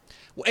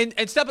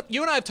 And Steph,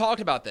 you and I have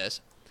talked about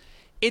this.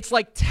 It's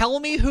like, tell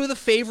me who the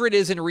favorite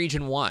is in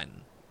Region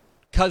 1.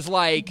 Because,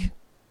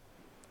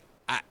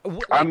 at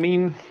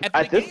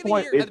this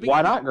point,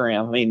 why not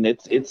Graham? I mean,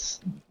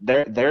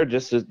 they're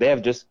just they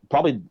have just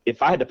probably,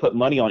 if I had to put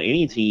money on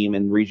any team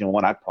in Region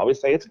 1, I'd probably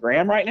say it's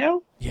Graham right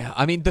now. Yeah,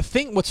 I mean,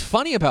 what's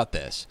funny about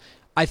this,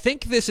 I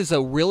think this is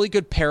a really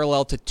good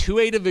parallel to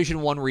 2A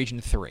Division 1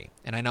 Region 3.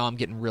 And I know I'm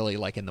getting really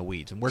in the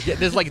weeds, and we're getting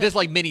this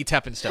mini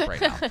Teppan stuff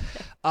right now.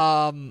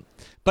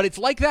 But it's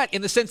like that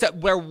in the sense that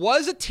there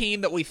was a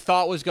team that we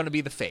thought was going to be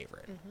the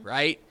favorite,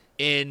 right?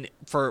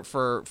 For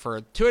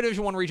 2A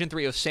Division 1 Region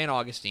 3 it was St.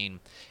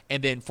 Augustine,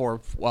 and then for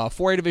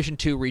 4A Division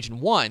 2 Region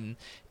 1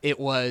 it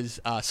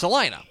was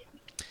Salina.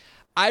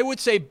 I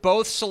would say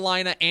both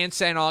Salina and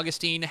St.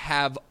 Augustine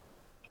have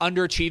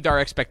underachieved our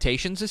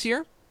expectations this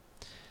year,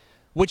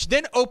 which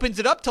then opens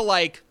it up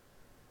to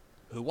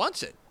who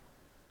wants it?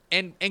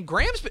 And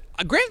Graham's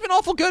been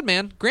awful good,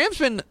 man.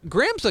 Graham's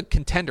a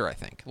contender, I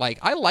think.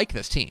 I like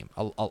this team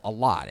a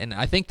lot, and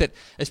I think that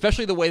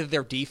especially the way that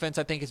their defense,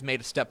 I think, has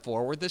made a step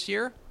forward this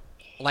year.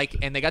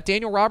 And they got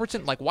Daniel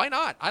Robertson. Why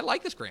not? I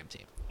like this Graham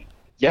team.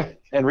 Yeah,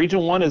 and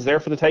Region 1 is there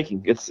for the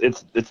taking. It's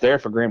there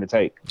for Graham to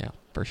take. Yeah,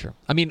 for sure.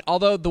 I mean,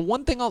 although the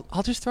one thing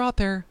I'll just throw out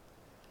there,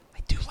 I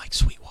do like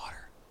Sweetwater.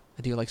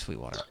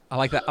 I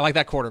like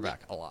that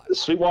quarterback a lot.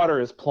 Sweetwater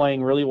is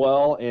playing really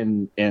well,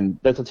 and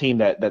that's a team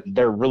that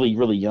they're really,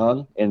 really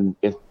young. And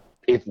if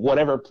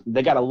whatever,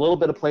 they got a little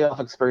bit of playoff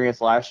experience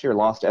last year,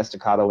 lost to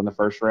Estacado in the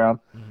first round.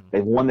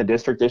 They've won the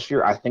district this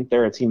year. I think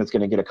they're a team that's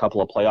going to get a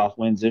couple of playoff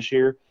wins this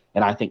year.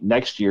 And I think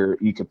next year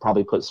you could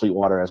probably put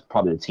Sweetwater as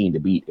probably the team to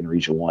beat in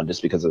Region 1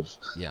 just because of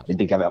I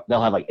think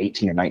they'll have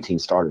 18 or 19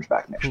 starters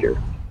back next year.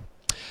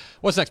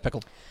 What's next,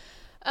 Pickle?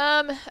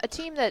 A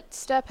team that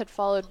Step had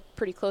followed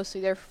pretty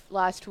closely there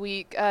last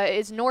week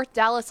is North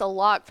Dallas a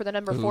lock for the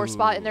number 4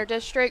 spot in their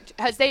district.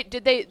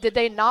 Did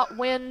they not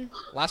win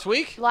last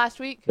week?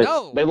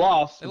 No, they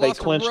lost. They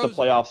clinched the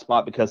playoff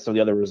spot because some of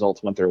the other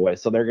results went their way.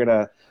 So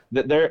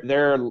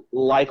they're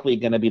likely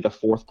gonna be the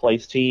 4th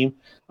place team.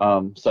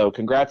 So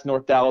congrats,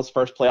 North Dallas,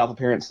 first playoff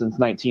appearance since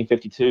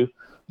 1952.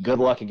 Good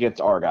luck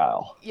against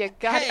Argyle. Yeah,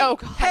 God. Oh,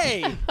 God.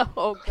 Hey.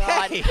 Oh,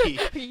 God. Hey.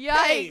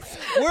 Yikes.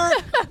 Hey.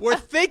 We're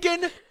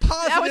thinking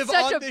positive that was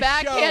such on a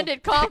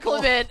backhanded show.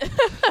 compliment.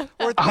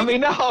 I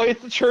mean, no,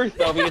 it's the truth,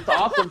 though. I mean, it's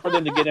awesome for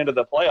them to get into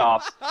the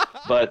playoffs,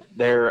 but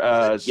they're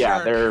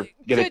going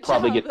to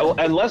probably get –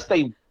 unless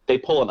they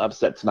pull an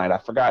upset tonight. I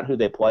forgot who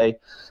they play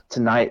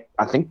tonight.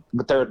 I think,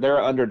 but they're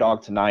an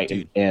underdog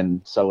tonight,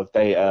 and so if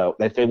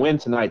they win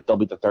tonight, they'll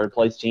be the 3rd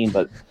place team.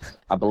 But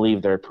I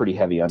believe they're pretty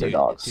heavy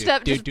underdogs.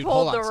 Dude,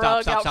 hold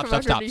on.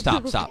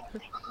 Stop.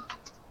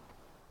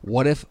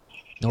 What if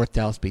North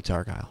Dallas beats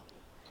Argyle?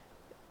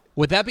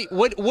 Would that be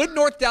would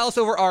North Dallas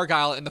over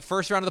Argyle in the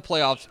first round of the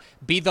playoffs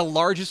be the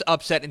largest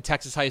upset in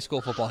Texas high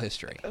school football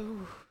history?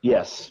 Ooh.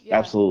 Yes,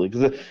 absolutely.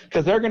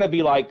 Because they're going to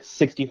be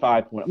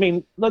 65 points. I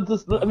mean,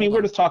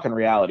 we're just talking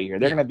reality here.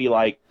 They're going to be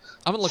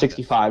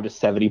 65 to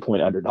 70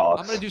 point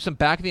underdogs. I'm going to do some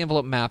back of the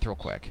envelope math real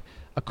quick.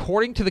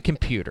 According to the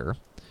computer,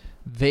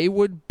 they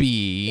would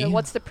be.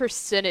 What's the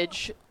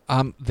percentage?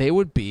 They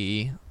would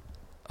be.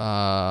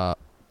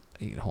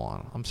 Hold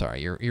on. I'm sorry.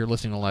 You're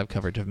listening to live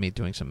coverage of me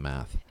doing some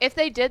math. If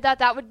they did that,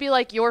 that would be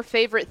your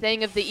favorite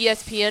thing of the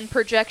ESPN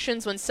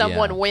projections when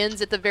someone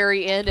wins at the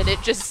very end and it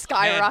just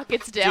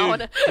skyrockets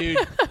down. Dude,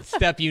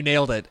 Steph, you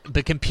nailed it.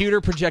 The computer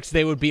projects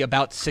they would be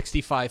about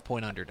 65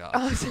 point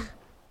underdogs.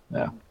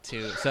 Yeah.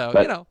 So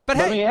But but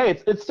I hey, mean,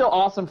 hey, it's still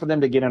awesome for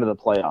them to get into the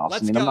playoffs.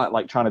 Let's I mean, go. I'm not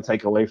like trying to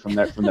take away from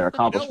their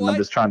accomplishment. what? I'm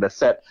just trying to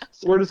set.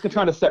 We're just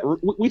trying to set.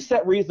 We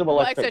set reasonable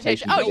Well,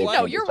 expectations. Oh, You know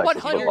what? you're against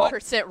Texas football.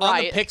 100% on the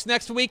right. picks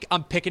next week,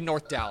 I'm picking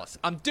North Dallas.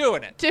 I'm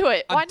doing it. Do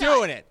it. Why I'm not?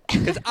 doing it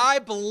because I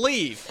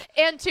believe.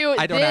 And two,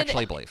 I don't then-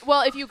 actually believe.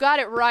 Well, if you got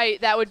it right,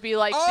 that would be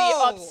like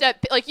Oh! the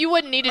upset. Like you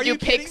wouldn't need to Are do you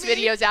kidding picks me?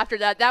 videos after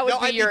that. That would No,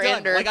 be I'd your done.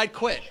 ender. Like I'd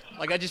quit.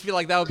 Like I just feel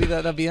like that'd be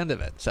the end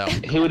of it. So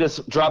He would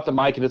just drop the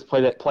mic and just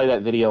play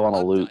that video on a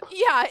loop.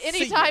 Yeah,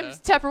 anytime ya.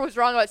 Tepper was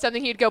wrong about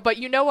something, he'd go, but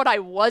you know what I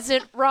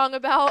wasn't wrong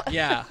about?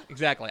 yeah,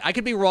 exactly. I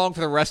could be wrong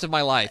for the rest of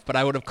my life, but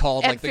I would have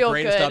called And like the feel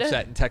greatest good.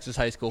 upset in Texas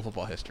high school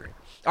football history.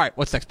 All right,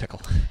 what's next,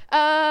 Pickle?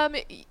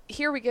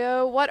 Here we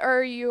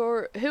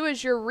go. Who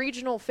is your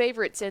regional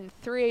favorites in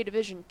 3A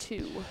Division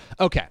 2?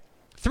 Okay,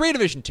 3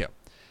 Division 2.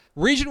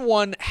 Region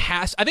 1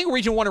 I think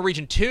Region 1 and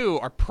Region 2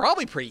 are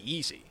probably pretty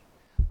easy.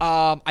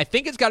 I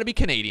think it's got to be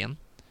Canadian.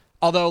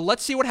 Although,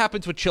 let's see what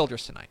happens with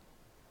Childress tonight.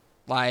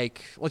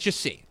 Like, let's just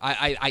see.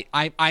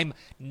 I'm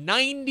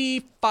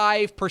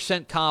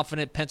 95%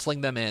 confident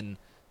penciling them in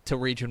to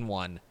Region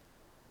 1.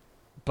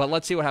 But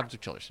let's see what happens with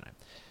Childress tonight.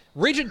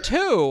 Region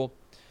 2,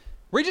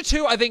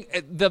 I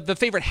think the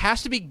favorite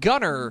has to be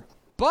Gunner.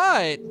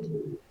 But,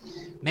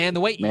 man, the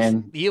way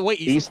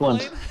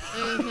Eastland.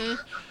 playing,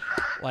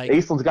 like,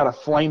 Eastland's got a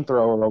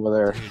flamethrower over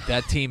there. dude,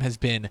 that team has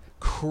been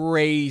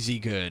crazy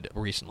good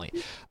recently.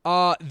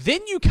 Then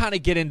you kind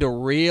of get into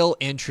real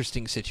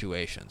interesting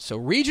situations. So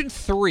Region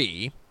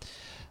 3,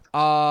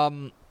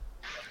 again,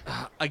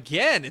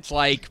 it's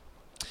like,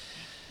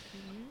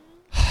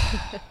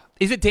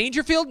 is it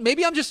Dangerfield?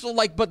 Maybe I'm just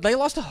like, but they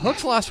lost to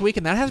Hooks last week,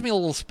 and that has me a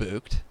little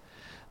spooked.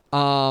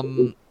 I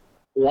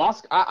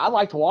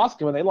liked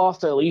Waska when they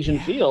lost to Elysian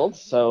Fields.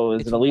 So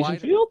is It's it Elysian wider.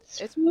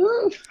 Fields?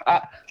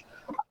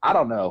 I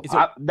don't know. Is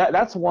it-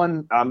 That's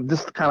one.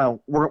 Just kind of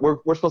we're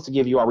supposed to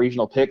give you our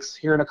regional picks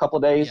here in a couple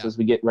of days Yeah. as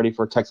we get ready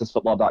for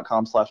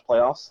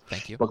TexasFootball.com/playoffs.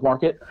 Thank you.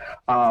 Bookmark it.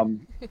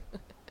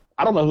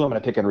 I don't know who I'm going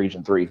to pick in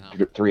Region 3,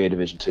 3A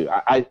Division 2.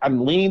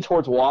 I'm leaning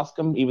towards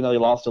Wascom, even though they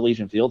lost to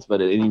Elysian Fields. But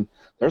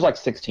there's like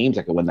 6 teams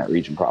that could win that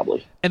region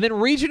probably. And then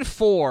Region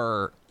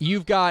 4,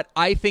 you've got,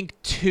 I think,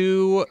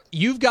 you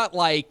got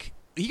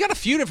a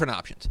few different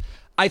options.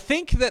 I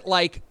think that,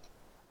 like,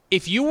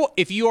 if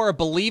you are a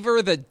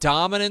believer that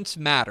dominance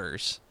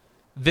matters,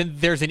 then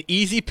there's an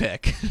easy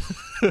pick.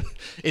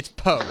 It's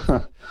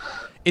Poe.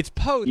 It's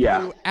Poe.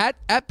 Yeah. Who,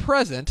 at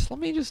present, let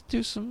me just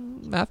do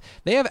some math.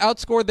 They have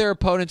outscored their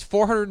opponents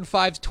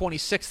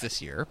 405-26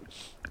 this year.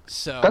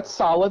 So That's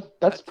solid.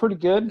 That's pretty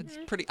good. it's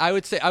pretty. I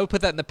would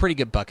put that in the pretty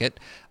good bucket.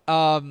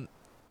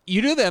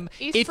 You do them.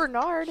 East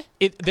Bernard.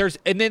 There's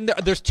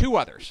 2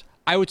 others.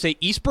 I would say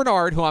East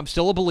Bernard, who I'm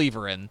still a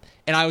believer in,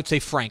 and I would say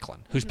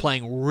Franklin, who's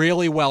playing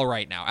really well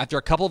right now. After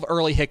a couple of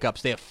early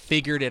hiccups, they have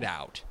figured it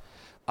out.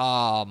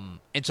 And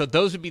so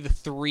those would be the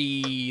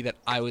 3 that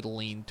I would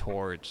lean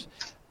towards.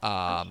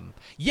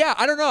 Yeah,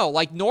 I don't know.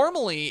 Like,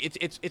 normally,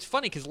 it's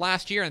funny because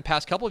last year and the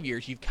past couple of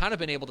years, you've kind of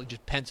been able to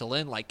just pencil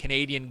in, like,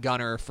 Canadian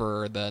Gunner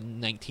for the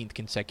 19th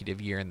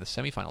consecutive year in the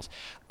semifinals.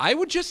 I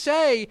would just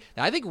say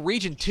that I think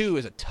Region 2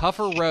 is a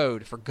tougher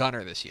road for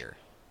Gunner this year.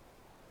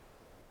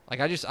 Like,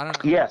 I don't know.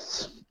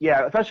 Yes,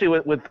 yeah, especially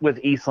with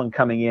Eastland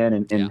coming in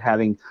and Yeah.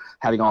 having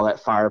all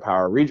that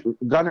firepower.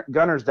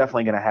 Gunner's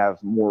definitely going to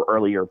have more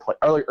earlier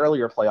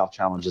playoff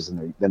challenges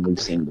than we've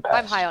seen in the past.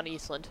 I'm high on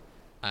Eastland.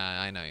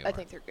 I know you I are.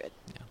 think they're good.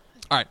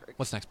 All right,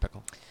 what's next,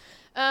 Pickle?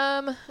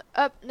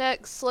 Up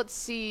next, let's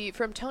see,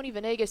 from Tony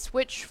Venegas,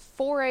 which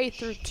 4A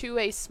through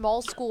 2A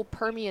small school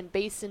Permian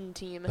Basin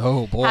team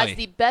Oh, boy. has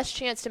the best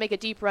chance to make a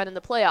deep run in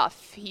the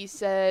playoff? He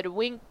said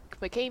Wink,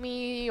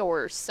 McCamey,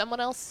 or someone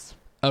else.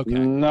 Okay.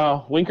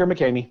 No, Winker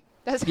McCamey.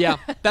 That's Yeah,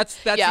 that's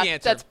Yeah, the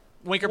answer. that's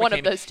Winker one of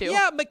McCamey. those 2.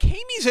 Yeah,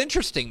 McCamey's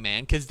interesting,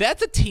 man, because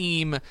that's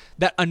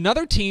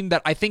another team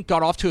that I think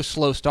got off to a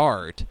slow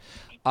start,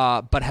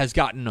 but has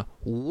gotten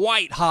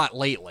white hot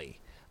lately.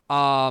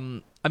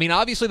 I mean,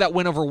 obviously that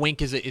win over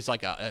Wink is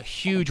like a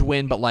huge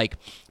win, but like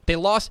they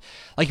lost.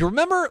 Like, you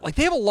remember, like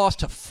they have a loss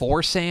to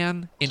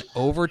Forsan in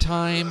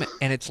overtime,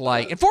 and it's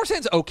like, and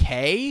Forsan's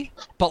okay,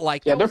 but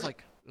like Yeah, that was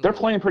like They're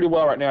playing pretty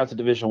well right now as a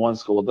Division I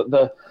school.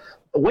 The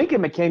Wink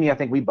and McCamey, I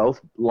think we both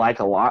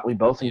like a lot. We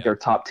both think Yeah. they're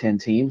top 10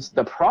 teams.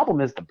 The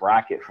problem is the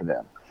bracket for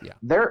them. Yeah.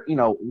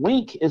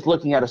 Wink is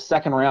looking at a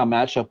second round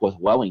matchup with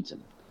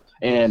Wellington,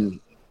 and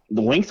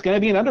the Wink's going to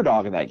be an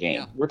underdog in that game.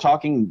 Yeah. We're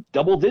talking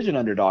double-digit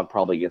underdog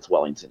probably against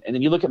Wellington. And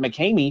then you look at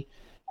McCamey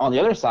on the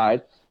other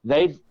side,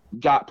 they've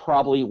got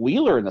probably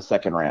Wheeler in the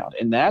second round.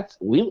 And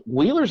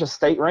Wheeler's a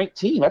state-ranked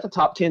team. That's a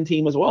top 10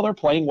 team as well. They're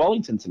playing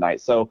Wellington tonight.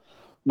 So,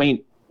 I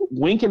mean,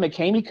 Wink and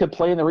McCamey could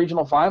play in the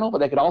regional final, but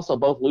they could also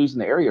both lose in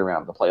the area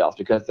round of the playoffs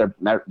because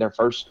their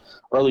first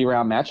early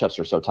round matchups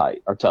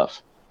are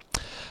tough.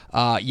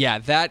 Yeah,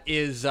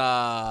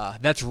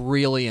 that's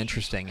really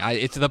interesting.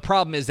 The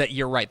problem is that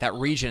you're right. That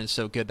region is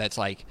so good. That's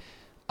like,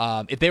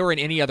 If they were in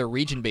any other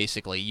region,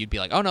 basically, you'd be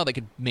like, oh, no, they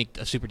could make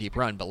a super deep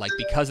run. But, like,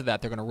 because of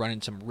that, they're going to run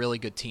in some really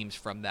good teams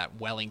from that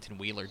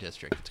Wellington-Wheeler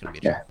district. It's going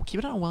to be Keep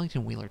it on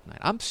Wellington-Wheeler tonight.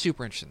 I'm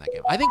super interested in that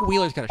game. I think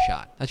Wheeler's got a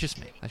shot. That's just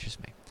me.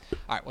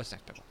 All right, what's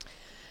next, Pickle?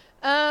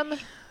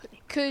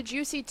 Could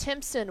you see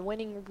Timpson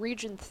winning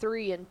Region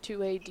 3 in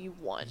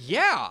 2AD1?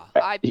 Yeah.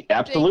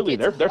 Absolutely.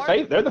 They're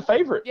the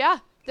favorite. Yeah.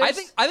 I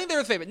think they're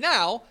the favorite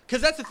now,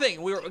 because that's the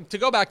thing. To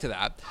go back to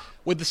that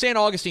with the St.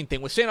 Augustine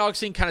thing. With St.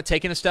 Augustine kind of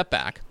taking a step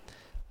back,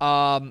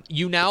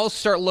 you now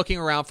start looking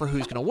around for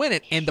who's going to win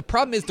it, and the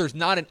problem is there's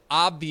not an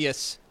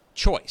obvious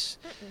choice.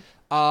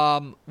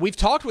 We've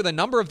talked with a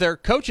number of their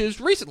coaches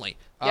recently.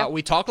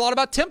 We talked a lot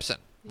about Timpson,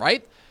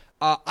 right?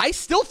 I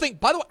still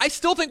think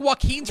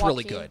Joaquin's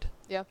really good.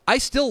 Yeah. I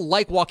still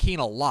like Joaquin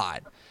a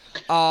lot.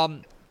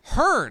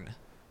 Hearn,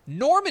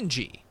 Norman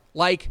G.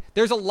 Like,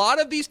 there's a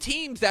lot of these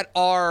teams that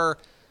are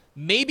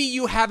maybe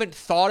you haven't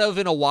thought of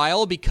in a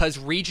while because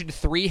Region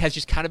 3 has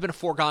just kind of been a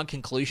foregone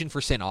conclusion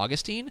for St.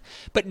 Augustine.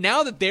 But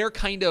now that they're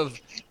kind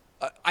of,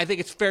 I think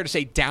it's fair to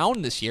say,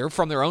 down this year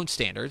from their own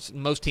standards.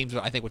 Most teams,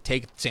 I think, would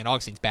take St.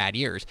 Augustine's bad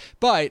years.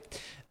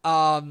 But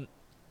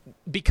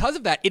because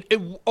of that, it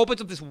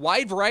opens up this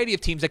wide variety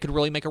of teams that could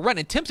really make a run.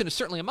 And Timpson is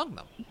certainly among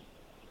them.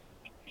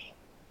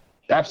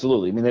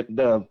 Absolutely. I mean,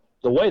 the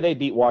way they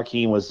beat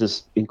Joaquin was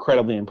just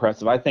incredibly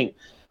impressive. I think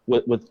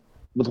with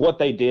what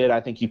they did, I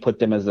think you put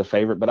them as the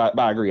favorite. But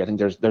I agree. I think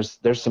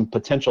there's some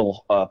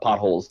potential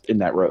potholes in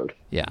that road.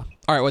 Yeah.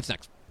 All right. What's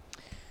next?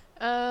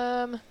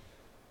 Hang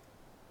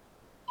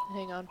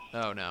on.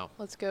 Oh no.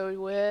 Let's go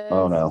with.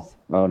 Oh no.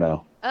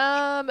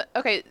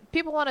 Okay.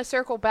 People want to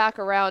circle back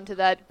around to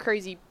that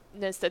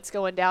craziness that's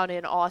going down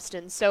in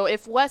Austin. So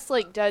if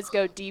Westlake does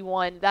go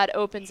D1, that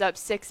opens up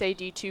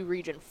 6AD2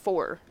 Region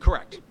 4.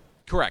 Correct.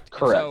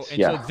 So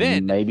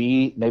then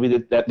maybe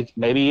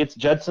it's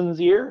Judson's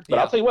year. But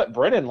I'll tell you what,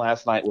 Brennan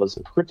last night was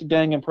pretty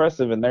dang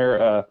impressive in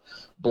their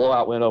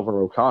blowout win over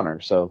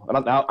O'Connor. So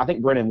I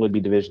think Brennan would be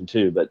Division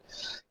 2, but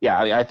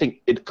I think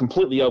it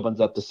completely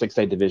opens up the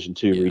 6A Division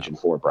 2 Region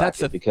 4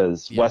 bracket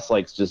because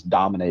Westlake's just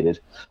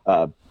dominated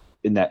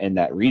in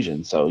that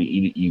region. So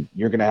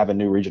you're going to have a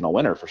new regional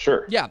winner for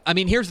sure. Yeah, I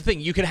mean, here's the thing: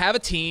 you could have a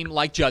team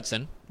like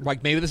Judson.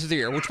 Like, maybe this is the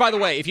year. Which, by the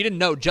way, if you didn't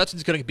know,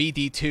 Judson's going to be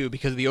D2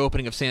 because of the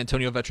opening of San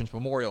Antonio Veterans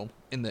Memorial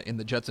in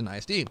the Judson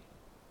ISD.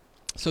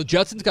 So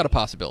Judson's got a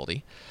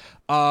possibility.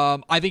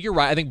 I think you're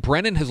right. I think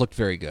Brennan has looked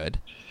very good.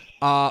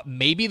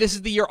 Maybe this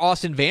is the year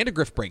Austin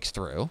Vandegrift breaks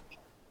through.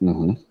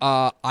 Mm-hmm.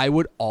 I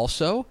would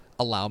also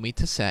allow me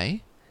to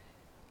say,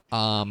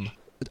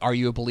 are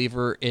you a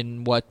believer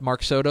in what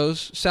Mark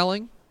Soto's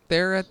selling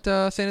there at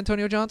San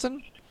Antonio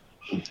Johnson?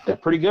 They're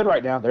pretty good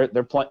right now.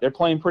 They're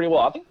playing pretty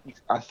well.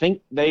 I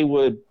think they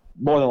would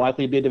more than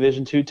likely be a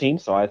Division 2 team.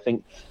 So I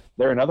think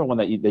they're another one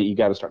that you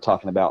got to start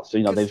talking about.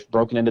 So they've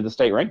broken into the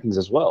state rankings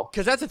as well.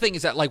 Because that's the thing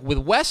is that, like, with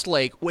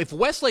Westlake, if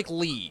Westlake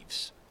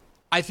leaves,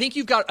 I think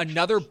you've got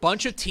another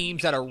bunch of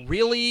teams that are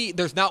really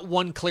there's not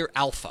one clear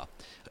alpha.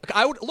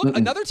 I would look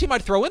another team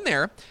I'd throw in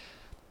there,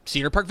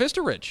 Cedar Park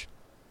Vista Ridge.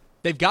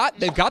 They've got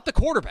the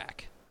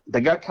quarterback.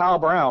 They got Kyle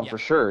Brown for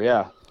sure.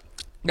 Yeah.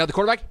 Now the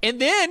quarterback,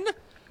 and then.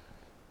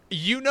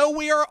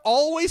 We are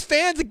always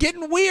fans of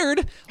getting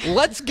weird.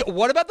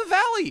 What about the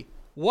Valley?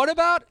 What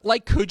about,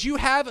 like, could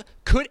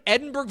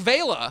Edinburgh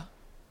Vela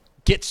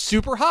get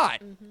super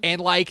hot and,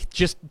 like,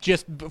 just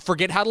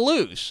forget how to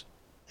lose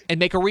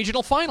and make a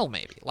regional final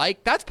maybe?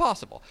 Like, that's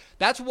possible.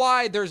 That's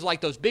why there's,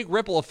 like, those big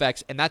ripple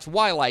effects, and that's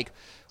why, like,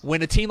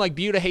 when a team like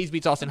Buda Hayes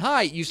beats Austin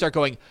High, you start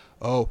going,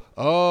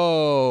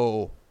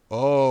 oh,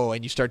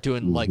 and you start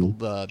doing, like,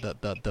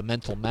 the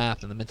mental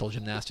math and the mental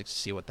gymnastics to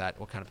see what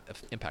kind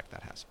of impact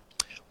that has.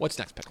 What's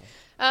next, Pickle?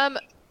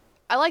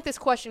 I like this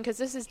question because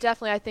this is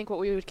definitely, I think, what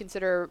we would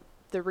consider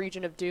the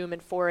region of doom in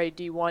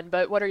 4AD1.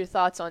 But what are your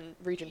thoughts on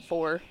Region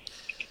 4?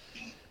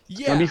 Yeah,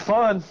 it's gonna be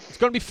fun. It's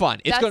gonna be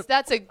fun.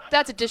 That's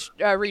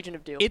a region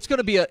of doom. It's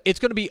gonna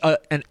be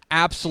an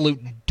absolute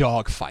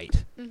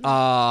dogfight.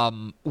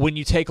 When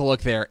you take a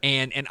look there,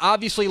 and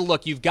obviously,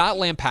 look, you've got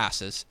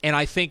Lampasas, and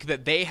I think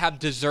that they have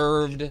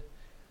deserved,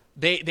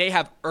 they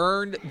have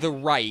earned the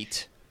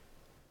right.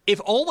 If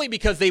only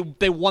because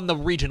they won the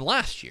region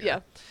last year.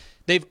 Yeah.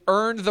 They've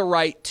earned the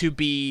right to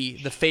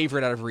be the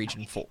favorite out of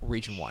Region 4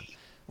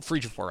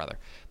 rather.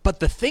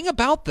 But the thing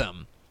about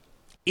them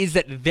is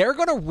that they're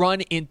going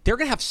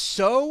to have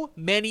so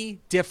many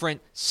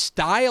different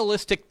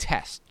stylistic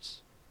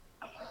tests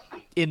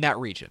in that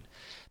region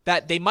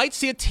that they might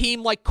see a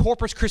team like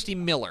Corpus Christi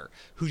Miller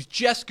who's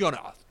just going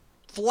to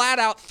flat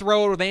out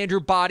throw it with Andrew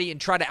Body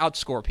and try to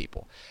outscore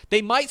people.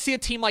 They might see a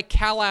team like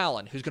Cal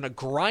Allen who's going to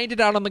grind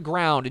it out on the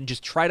ground and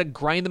just try to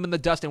grind them in the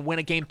dust and win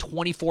a game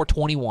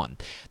 24-21.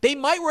 They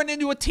might run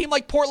into a team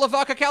like Port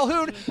Lavaca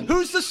Calhoun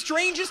who's the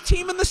strangest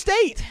team in the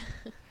state.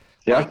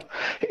 Yeah.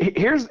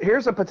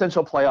 Here's a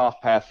potential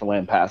playoff path for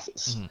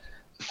Lampasas.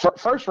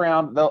 First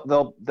round,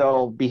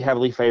 they'll be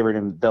heavily favored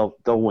and they'll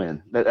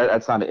win.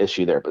 That's not an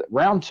issue there. But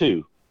round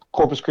 2,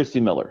 Corpus Christi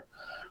Miller.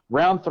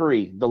 Round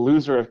 3, the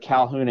loser of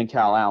Calhoun and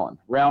Cal Allen.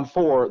 Round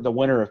 4, the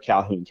winner of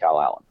Calhoun, Cal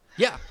Allen.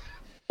 Yeah.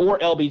 Or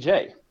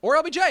LBJ.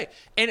 Or LBJ.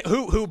 And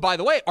who, by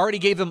the way, already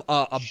gave them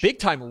a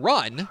big-time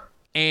run,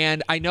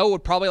 and I know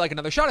would probably like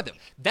another shot at them.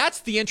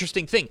 That's the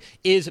interesting thing,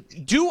 is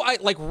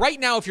right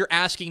now, if you're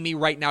asking me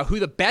right now who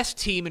the best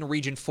team in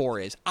Region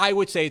 4 is, I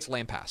would say it's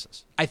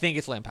Lampasas. I think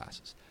it's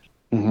Lampasas.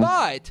 Mm-hmm.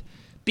 But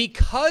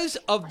because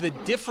of the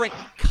different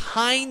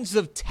kinds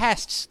of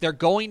tests they're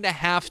going to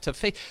have to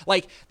face,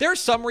 like there are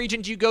some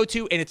regions you go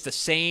to and it's the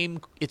same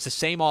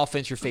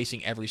offense you're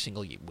facing every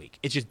single week.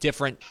 It's just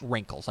different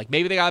wrinkles. Like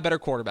maybe they got a better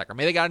quarterback, or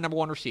maybe they got a number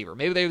one receiver,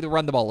 maybe they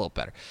run the ball a little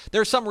better. There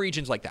are some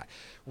regions like that.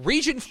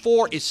 Region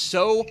 4 is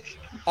so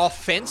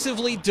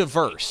offensively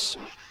diverse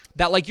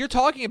that, like you're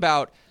talking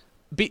about,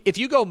 if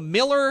you go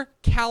Miller,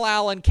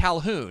 Calallen,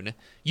 Calhoun,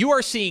 you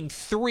are seeing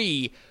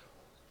 3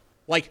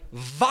 like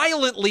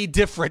violently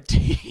different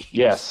teams.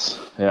 Yes.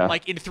 Yeah.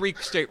 Like in 3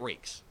 straight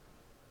weeks.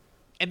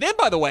 And then,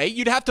 by the way,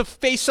 you'd have to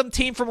face some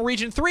team from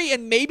Region 3,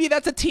 and maybe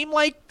that's a team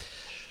like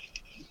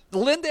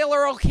Lindale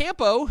or El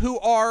Campo, who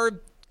are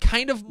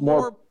kind of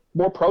more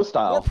pro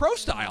style. More pro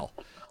style.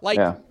 Like,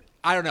 yeah.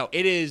 I don't know.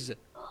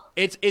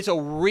 It's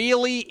a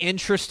really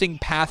interesting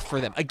path for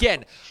them.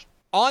 Again,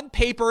 on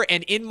paper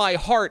and in my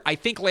heart, I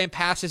think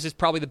Lampasas is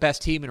probably the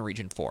best team in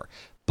Region 4.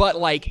 But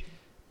like,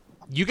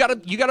 you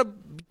gotta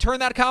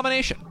turn that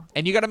combination,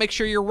 and you gotta make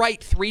sure you're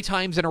right 3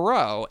 times in a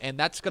row, and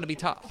that's gonna be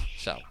tough.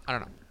 So I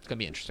don't know. It's gonna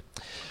be interesting.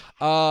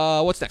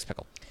 What's next,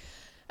 Pickle?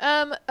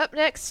 Up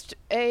next,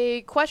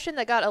 a question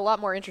that got a lot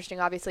more interesting,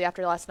 obviously,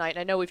 after last night.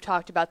 I know we've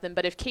talked about them,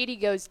 but if Katy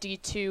goes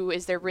D2,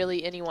 is there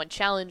really anyone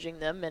challenging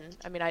them? And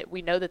I mean,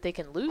 we know that they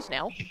can lose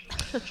now.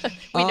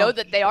 We know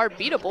that they are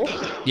beatable.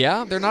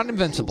 Yeah, they're not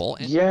invincible.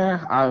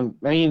 Yeah, I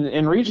mean,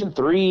 in Region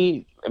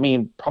 3, I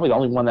mean, probably the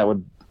only one that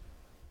would.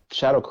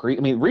 Shadow Creek.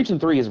 I mean, Region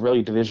 3 is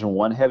really Division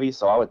 1 heavy,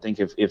 so I would think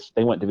if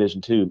they went Division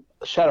 2,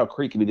 Shadow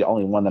Creek could be the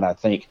only one that I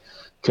think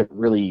could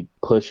really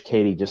push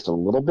Katy just a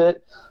little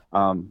bit.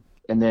 And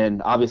then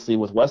obviously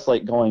with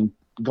Westlake going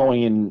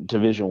in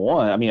Division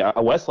 1, I mean,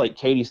 a Westlake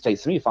Katy State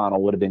semifinal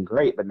would have been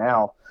great, but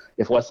now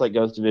if Westlake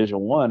goes Division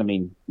 1, I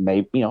mean,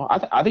 maybe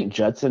I think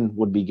Judson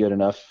would be good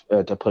enough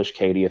to push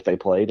Katy if they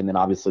played, and then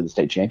obviously the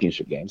state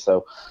championship game.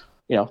 So.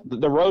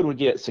 The road would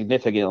get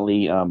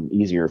significantly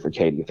easier for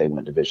Katy if they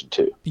went Division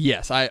 2.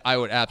 Yes, I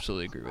would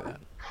absolutely agree with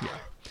that. Yeah.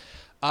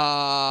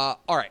 All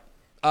right.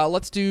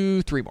 Let's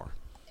do 3 more.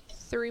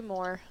 3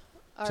 more.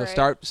 All so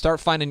right. Start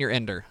finding your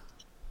ender.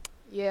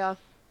 Yeah.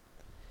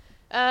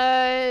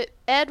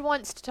 Ed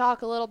wants to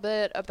talk a little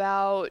bit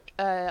about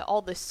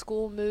all the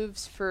school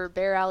moves for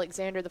Bear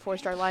Alexander, the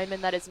 4-star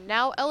lineman that is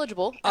now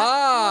eligible at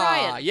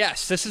Ryan.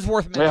 Yes. This is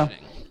worth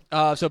mentioning.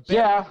 Yeah.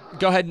 Bear,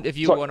 go ahead if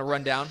you want to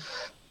run down.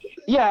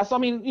 Yeah, so I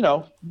mean,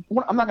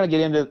 I'm not going to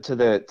get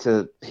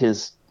into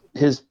his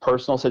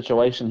personal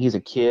situation. He's a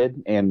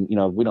kid, and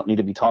we don't need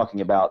to be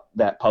talking about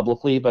that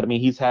publicly. But I mean,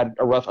 he's had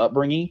a rough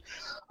upbringing,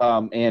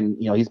 and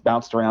he's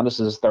bounced around. This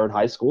is his 3rd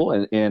high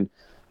school, and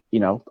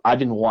I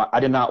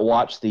did not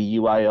watch the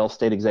UIL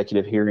state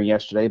executive hearing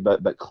yesterday,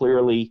 but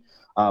clearly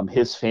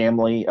his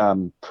family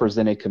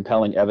presented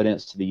compelling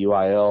evidence to the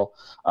UIL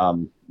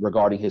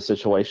regarding his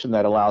situation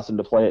that allows him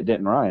to play at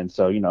Denton Ryan.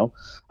 So,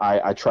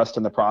 I trust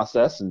in the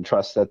process and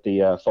trust that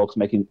the folks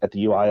at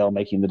the UIL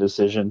making the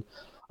decision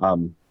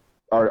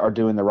are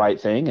doing the right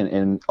thing.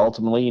 And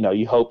ultimately,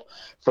 you hope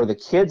for the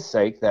kid's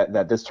sake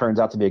that this turns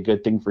out to be a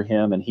good thing for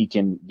him and he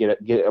can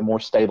get a more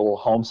stable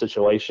home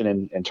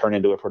situation and turn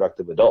into a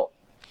productive adult.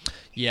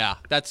 Yeah,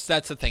 that's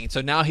the thing.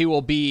 So now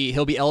he'll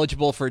be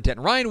eligible for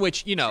Denton Ryan,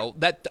 which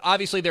that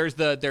obviously there's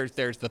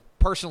the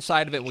personal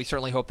side of it. And we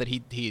certainly hope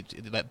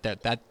that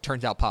that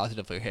turns out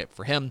positively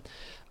for him.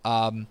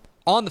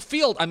 On the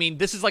field, I mean,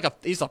 he's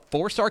a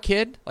 4-star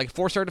kid, like a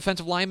 4-star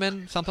defensive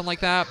lineman, something like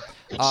that.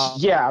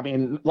 Yeah, I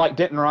mean, like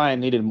Denton Ryan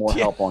needed more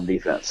help on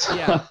defense.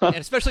 Yeah, and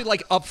especially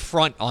like up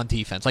front on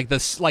defense,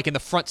 like in the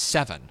front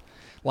 7.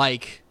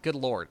 Like, good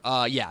Lord,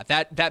 yeah,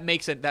 that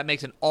makes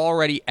an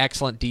already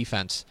excellent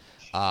defense.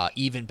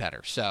 Even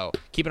better. So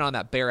keep it on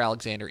that. Bear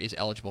Alexander is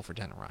eligible for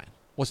Denton Ryan.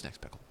 What's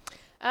next, Pickle?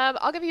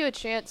 I'll give you a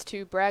chance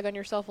to brag on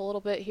yourself a little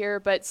bit here,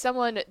 but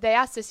they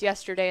asked this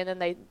yesterday and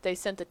then they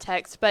sent the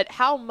text, but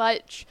how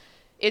much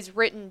is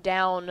written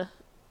down,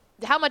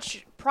 how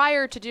much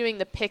prior to doing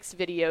the picks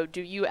video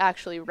do you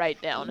actually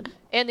write down?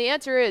 And the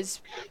answer is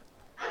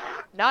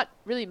not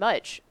really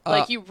much.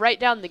 Like you write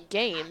down the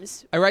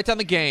games. I write down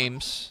the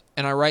games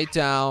and I write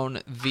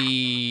down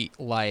I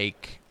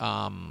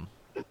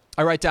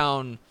write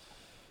down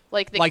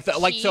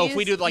so if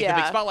we do the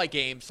big spotlight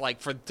games, like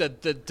for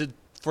the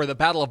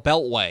Battle of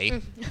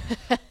Beltway,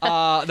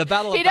 the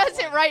Battle of he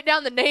doesn't write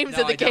down the names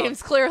of the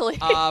games clearly.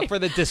 For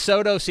the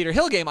DeSoto Cedar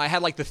Hill game, I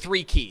had the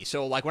 3 keys.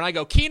 So when I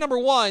go key number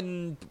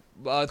 1,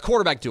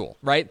 quarterback duel,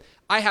 right?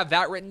 I have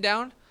that written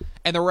down,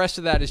 and the rest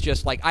of that is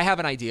just I have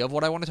an idea of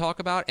what I want to talk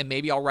about, and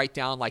maybe I'll write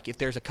down if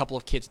there's a couple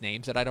of kids'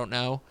 names that I don't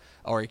know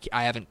or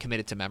I haven't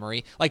committed to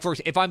memory. Like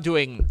if I'm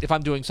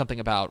doing something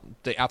about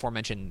the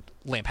aforementioned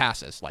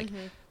Lampasas,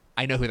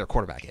 I know who their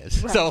quarterback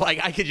is. Right. So,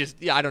 like, I could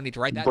just, I don't need to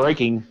write that.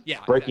 Breaking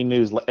Exactly.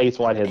 news: Ace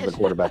Whitehead's the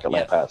quarterback at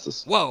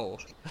Lampasas. Whoa.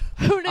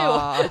 Who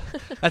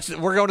knew?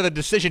 We're going to the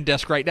decision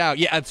desk right now.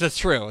 Yeah, that's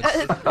true.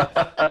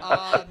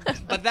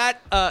 But that,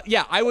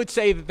 I would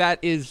say that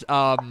is,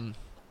 and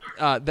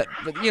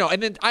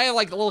then I have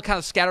like little kind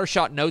of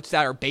scattershot notes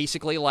that are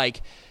basically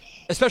like,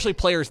 especially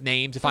players'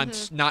 names. If I'm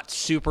not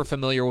super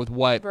familiar with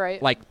what,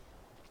 Right. like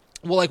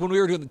when we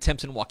were doing the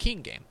Timpson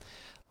Joaquin game,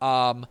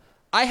 I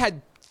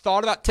had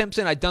thought about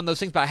Timpson. I'd done those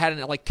things, but I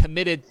hadn't like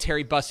committed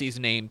Terry Bussey's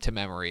name to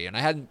memory, and I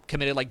hadn't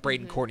committed like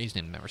Braden Courtney's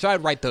name to memory. So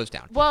I'd write those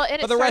down. Well,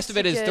 and but the rest of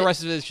it is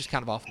just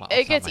kind of off my.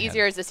 It gets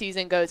easier as the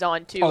season goes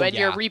on too, and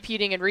you're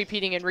repeating and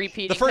repeating and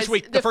repeating.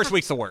 The first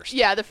week's the worst.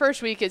 Yeah, the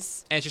first week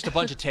is. And it's just a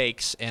bunch of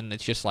takes, and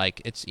it's just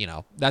like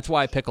that's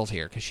why Pickle's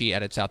here, because she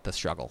edits out the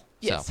struggle.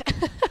 Yes.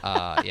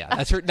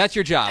 So, that's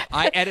your job.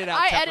 I edit out.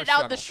 I edit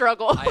out the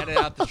struggle. I edit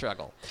out the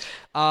struggle.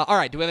 All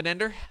right, do we have an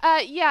ender?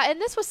 Yeah, and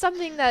this was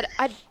something that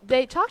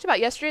they talked about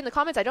yesterday in the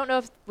comments. I don't know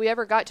if we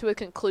ever got to a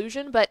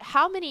conclusion, but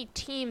how many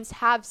teams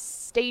have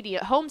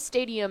home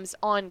stadiums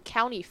on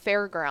county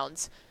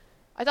fairgrounds?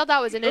 I thought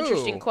that was an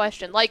interesting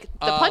question. Like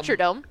the Puncher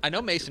Dome. I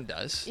know Mason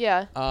does.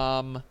 Yeah.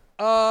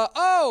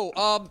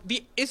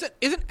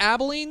 Isn't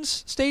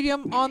Abilene's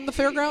stadium on the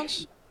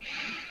fairgrounds?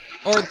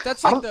 Or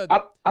that's like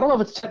I don't know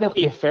if it's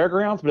technically a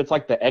fairgrounds, but it's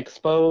like the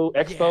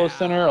expo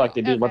center. Like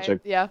they do a bunch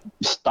of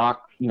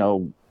stock,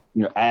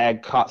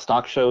 ag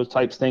stock shows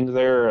types things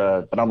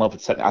there. But I don't know if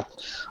it's.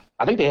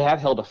 I think they have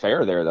held a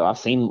fair there though. I've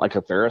seen like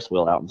a Ferris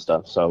wheel out and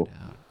stuff. So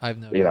I've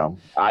no.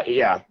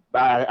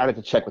 I'd have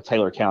to check with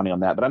Taylor County on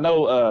that. But I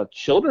know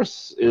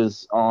Childress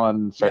is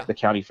on the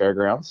county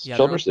fairgrounds. Yeah,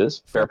 Childress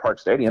is Fair Park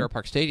Stadium. Fair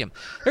Park Stadium.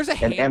 There's a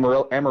and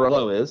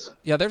Amarillo is.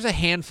 Yeah, there's a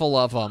handful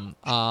of them.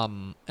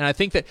 And I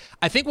think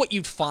what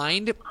you'd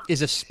find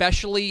is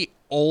especially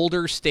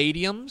older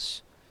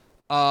stadiums.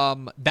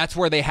 That's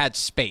where they had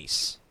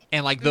space.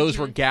 And like those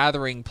were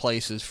gathering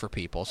places for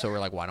people, so we're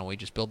like, why don't we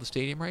just build the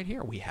stadium right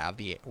here? We have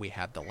the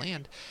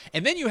land,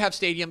 and then you have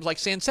stadiums like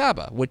San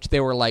Saba, which they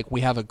were like,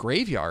 we have a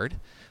graveyard.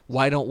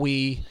 Why don't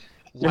we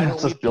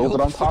just build it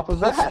on top of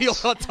that?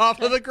 Field on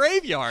top of the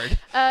graveyard.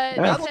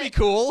 That'll be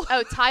cool.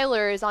 Oh,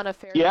 Tyler is on a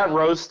fairground. Yeah,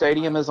 Rose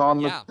Stadium is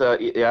on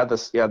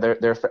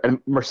they're and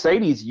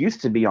Mercedes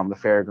used to be on the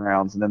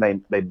fairgrounds, and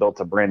then they built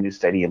a brand new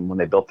stadium when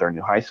they built their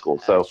new high school.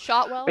 So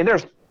Shotwell. I mean,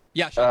 there's.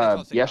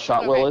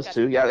 Shotwell is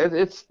too. Yeah,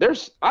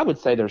 there's. I would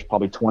say there's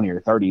probably 20 or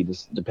 30,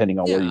 just depending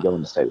on where you go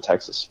in the state of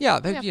Texas. Yeah,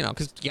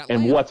 because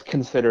what's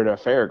considered a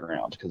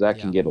fairground, because that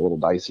can get a little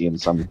dicey in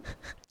some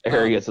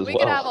areas as well. We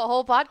could have a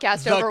whole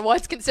podcast over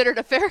what's considered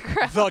a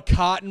fairground. The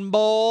Cotton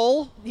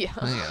Bowl. Yeah.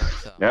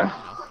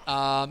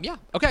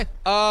 Okay.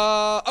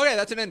 Okay,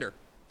 that's an ender.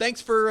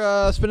 Thanks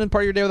for spending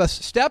part of your day with us.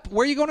 Step,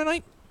 where are you going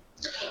tonight?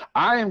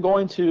 I am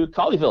going to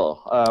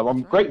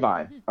Colleyville.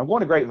 Grapevine. I'm going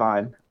to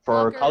Grapevine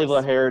for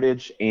Colleyville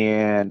Heritage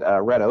and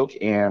Red Oak,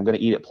 and I'm going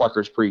to eat at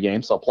Pluckers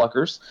pregame. So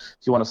Pluckers,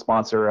 if you want to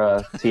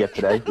sponsor TF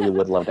today, we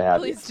would love to have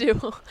you. Please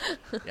do.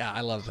 Yeah,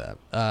 I love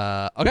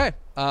that. Okay,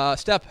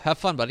 Step, have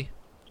fun, buddy.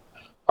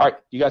 All right,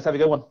 you guys have a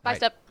good one. Bye,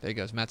 Step. There he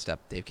goes, Matt Step,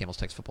 Dave Campbell's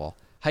Texas Football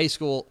High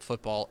School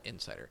Football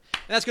Insider.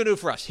 And that's going to do it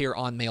for us here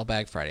on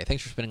Mailbag Friday.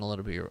 Thanks for spending a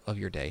little bit of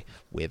your day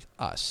with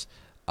us.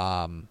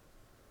 Yeah.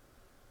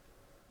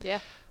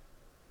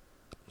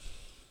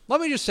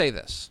 Let me just say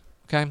this,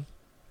 okay?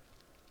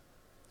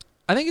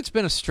 I think it's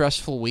been a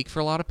stressful week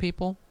for a lot of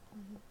people.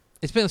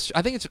 It's been.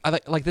 I think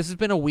this has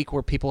been a week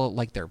where people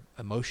like their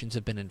emotions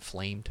have been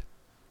inflamed,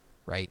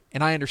 right?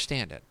 And I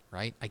understand it,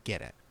 right? I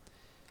get it.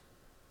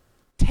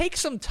 Take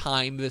some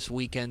time this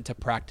weekend to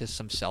practice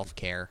some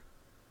self-care.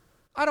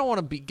 I don't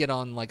want to get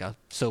on like a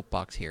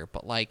soapbox here,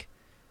 but like,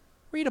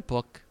 read a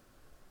book,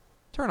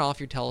 turn off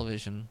your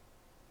television,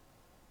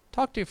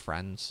 talk to your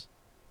friends,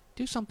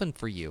 do something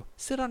for you.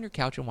 Sit on your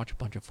couch and watch a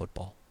bunch of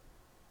football.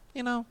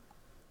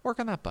 Work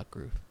on that butt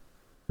groove.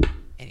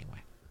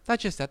 Anyway,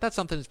 that's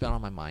something that's been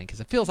on my mind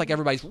because it feels like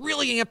everybody's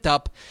really amped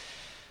up.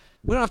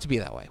 We don't have to be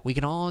that way. We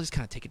can all just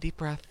kind of take a deep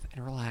breath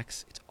and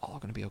relax. It's all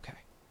going to be okay.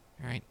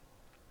 All right?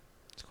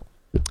 It's cool.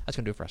 That's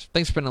going to do it for us.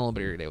 Thanks for spending a little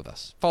bit of your day with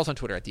us. Follow us on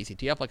Twitter at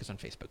DCTF. Like us on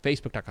Facebook.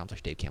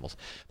 Facebook.com/Dave Campbells.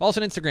 Follow us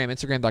on Instagram.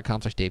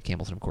 Instagram.com/Dave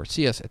Campbells. And, of course,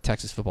 see us at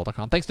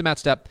TexasFootball.com. Thanks to Matt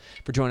Stepp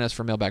for joining us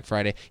for Mailbag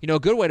Friday. A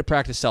good way to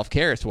practice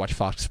self-care is to watch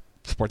Fox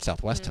Sports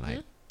Southwest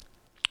tonight.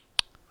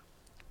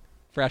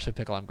 For Ashley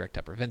Pickle, I'm Greg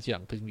Tepper. Vince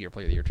Young, please give me your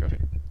Player of the Year trophy.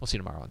 We'll see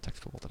you tomorrow on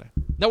Texas Football Today.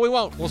 No, we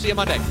won't. We'll see you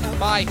Monday.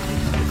 Bye.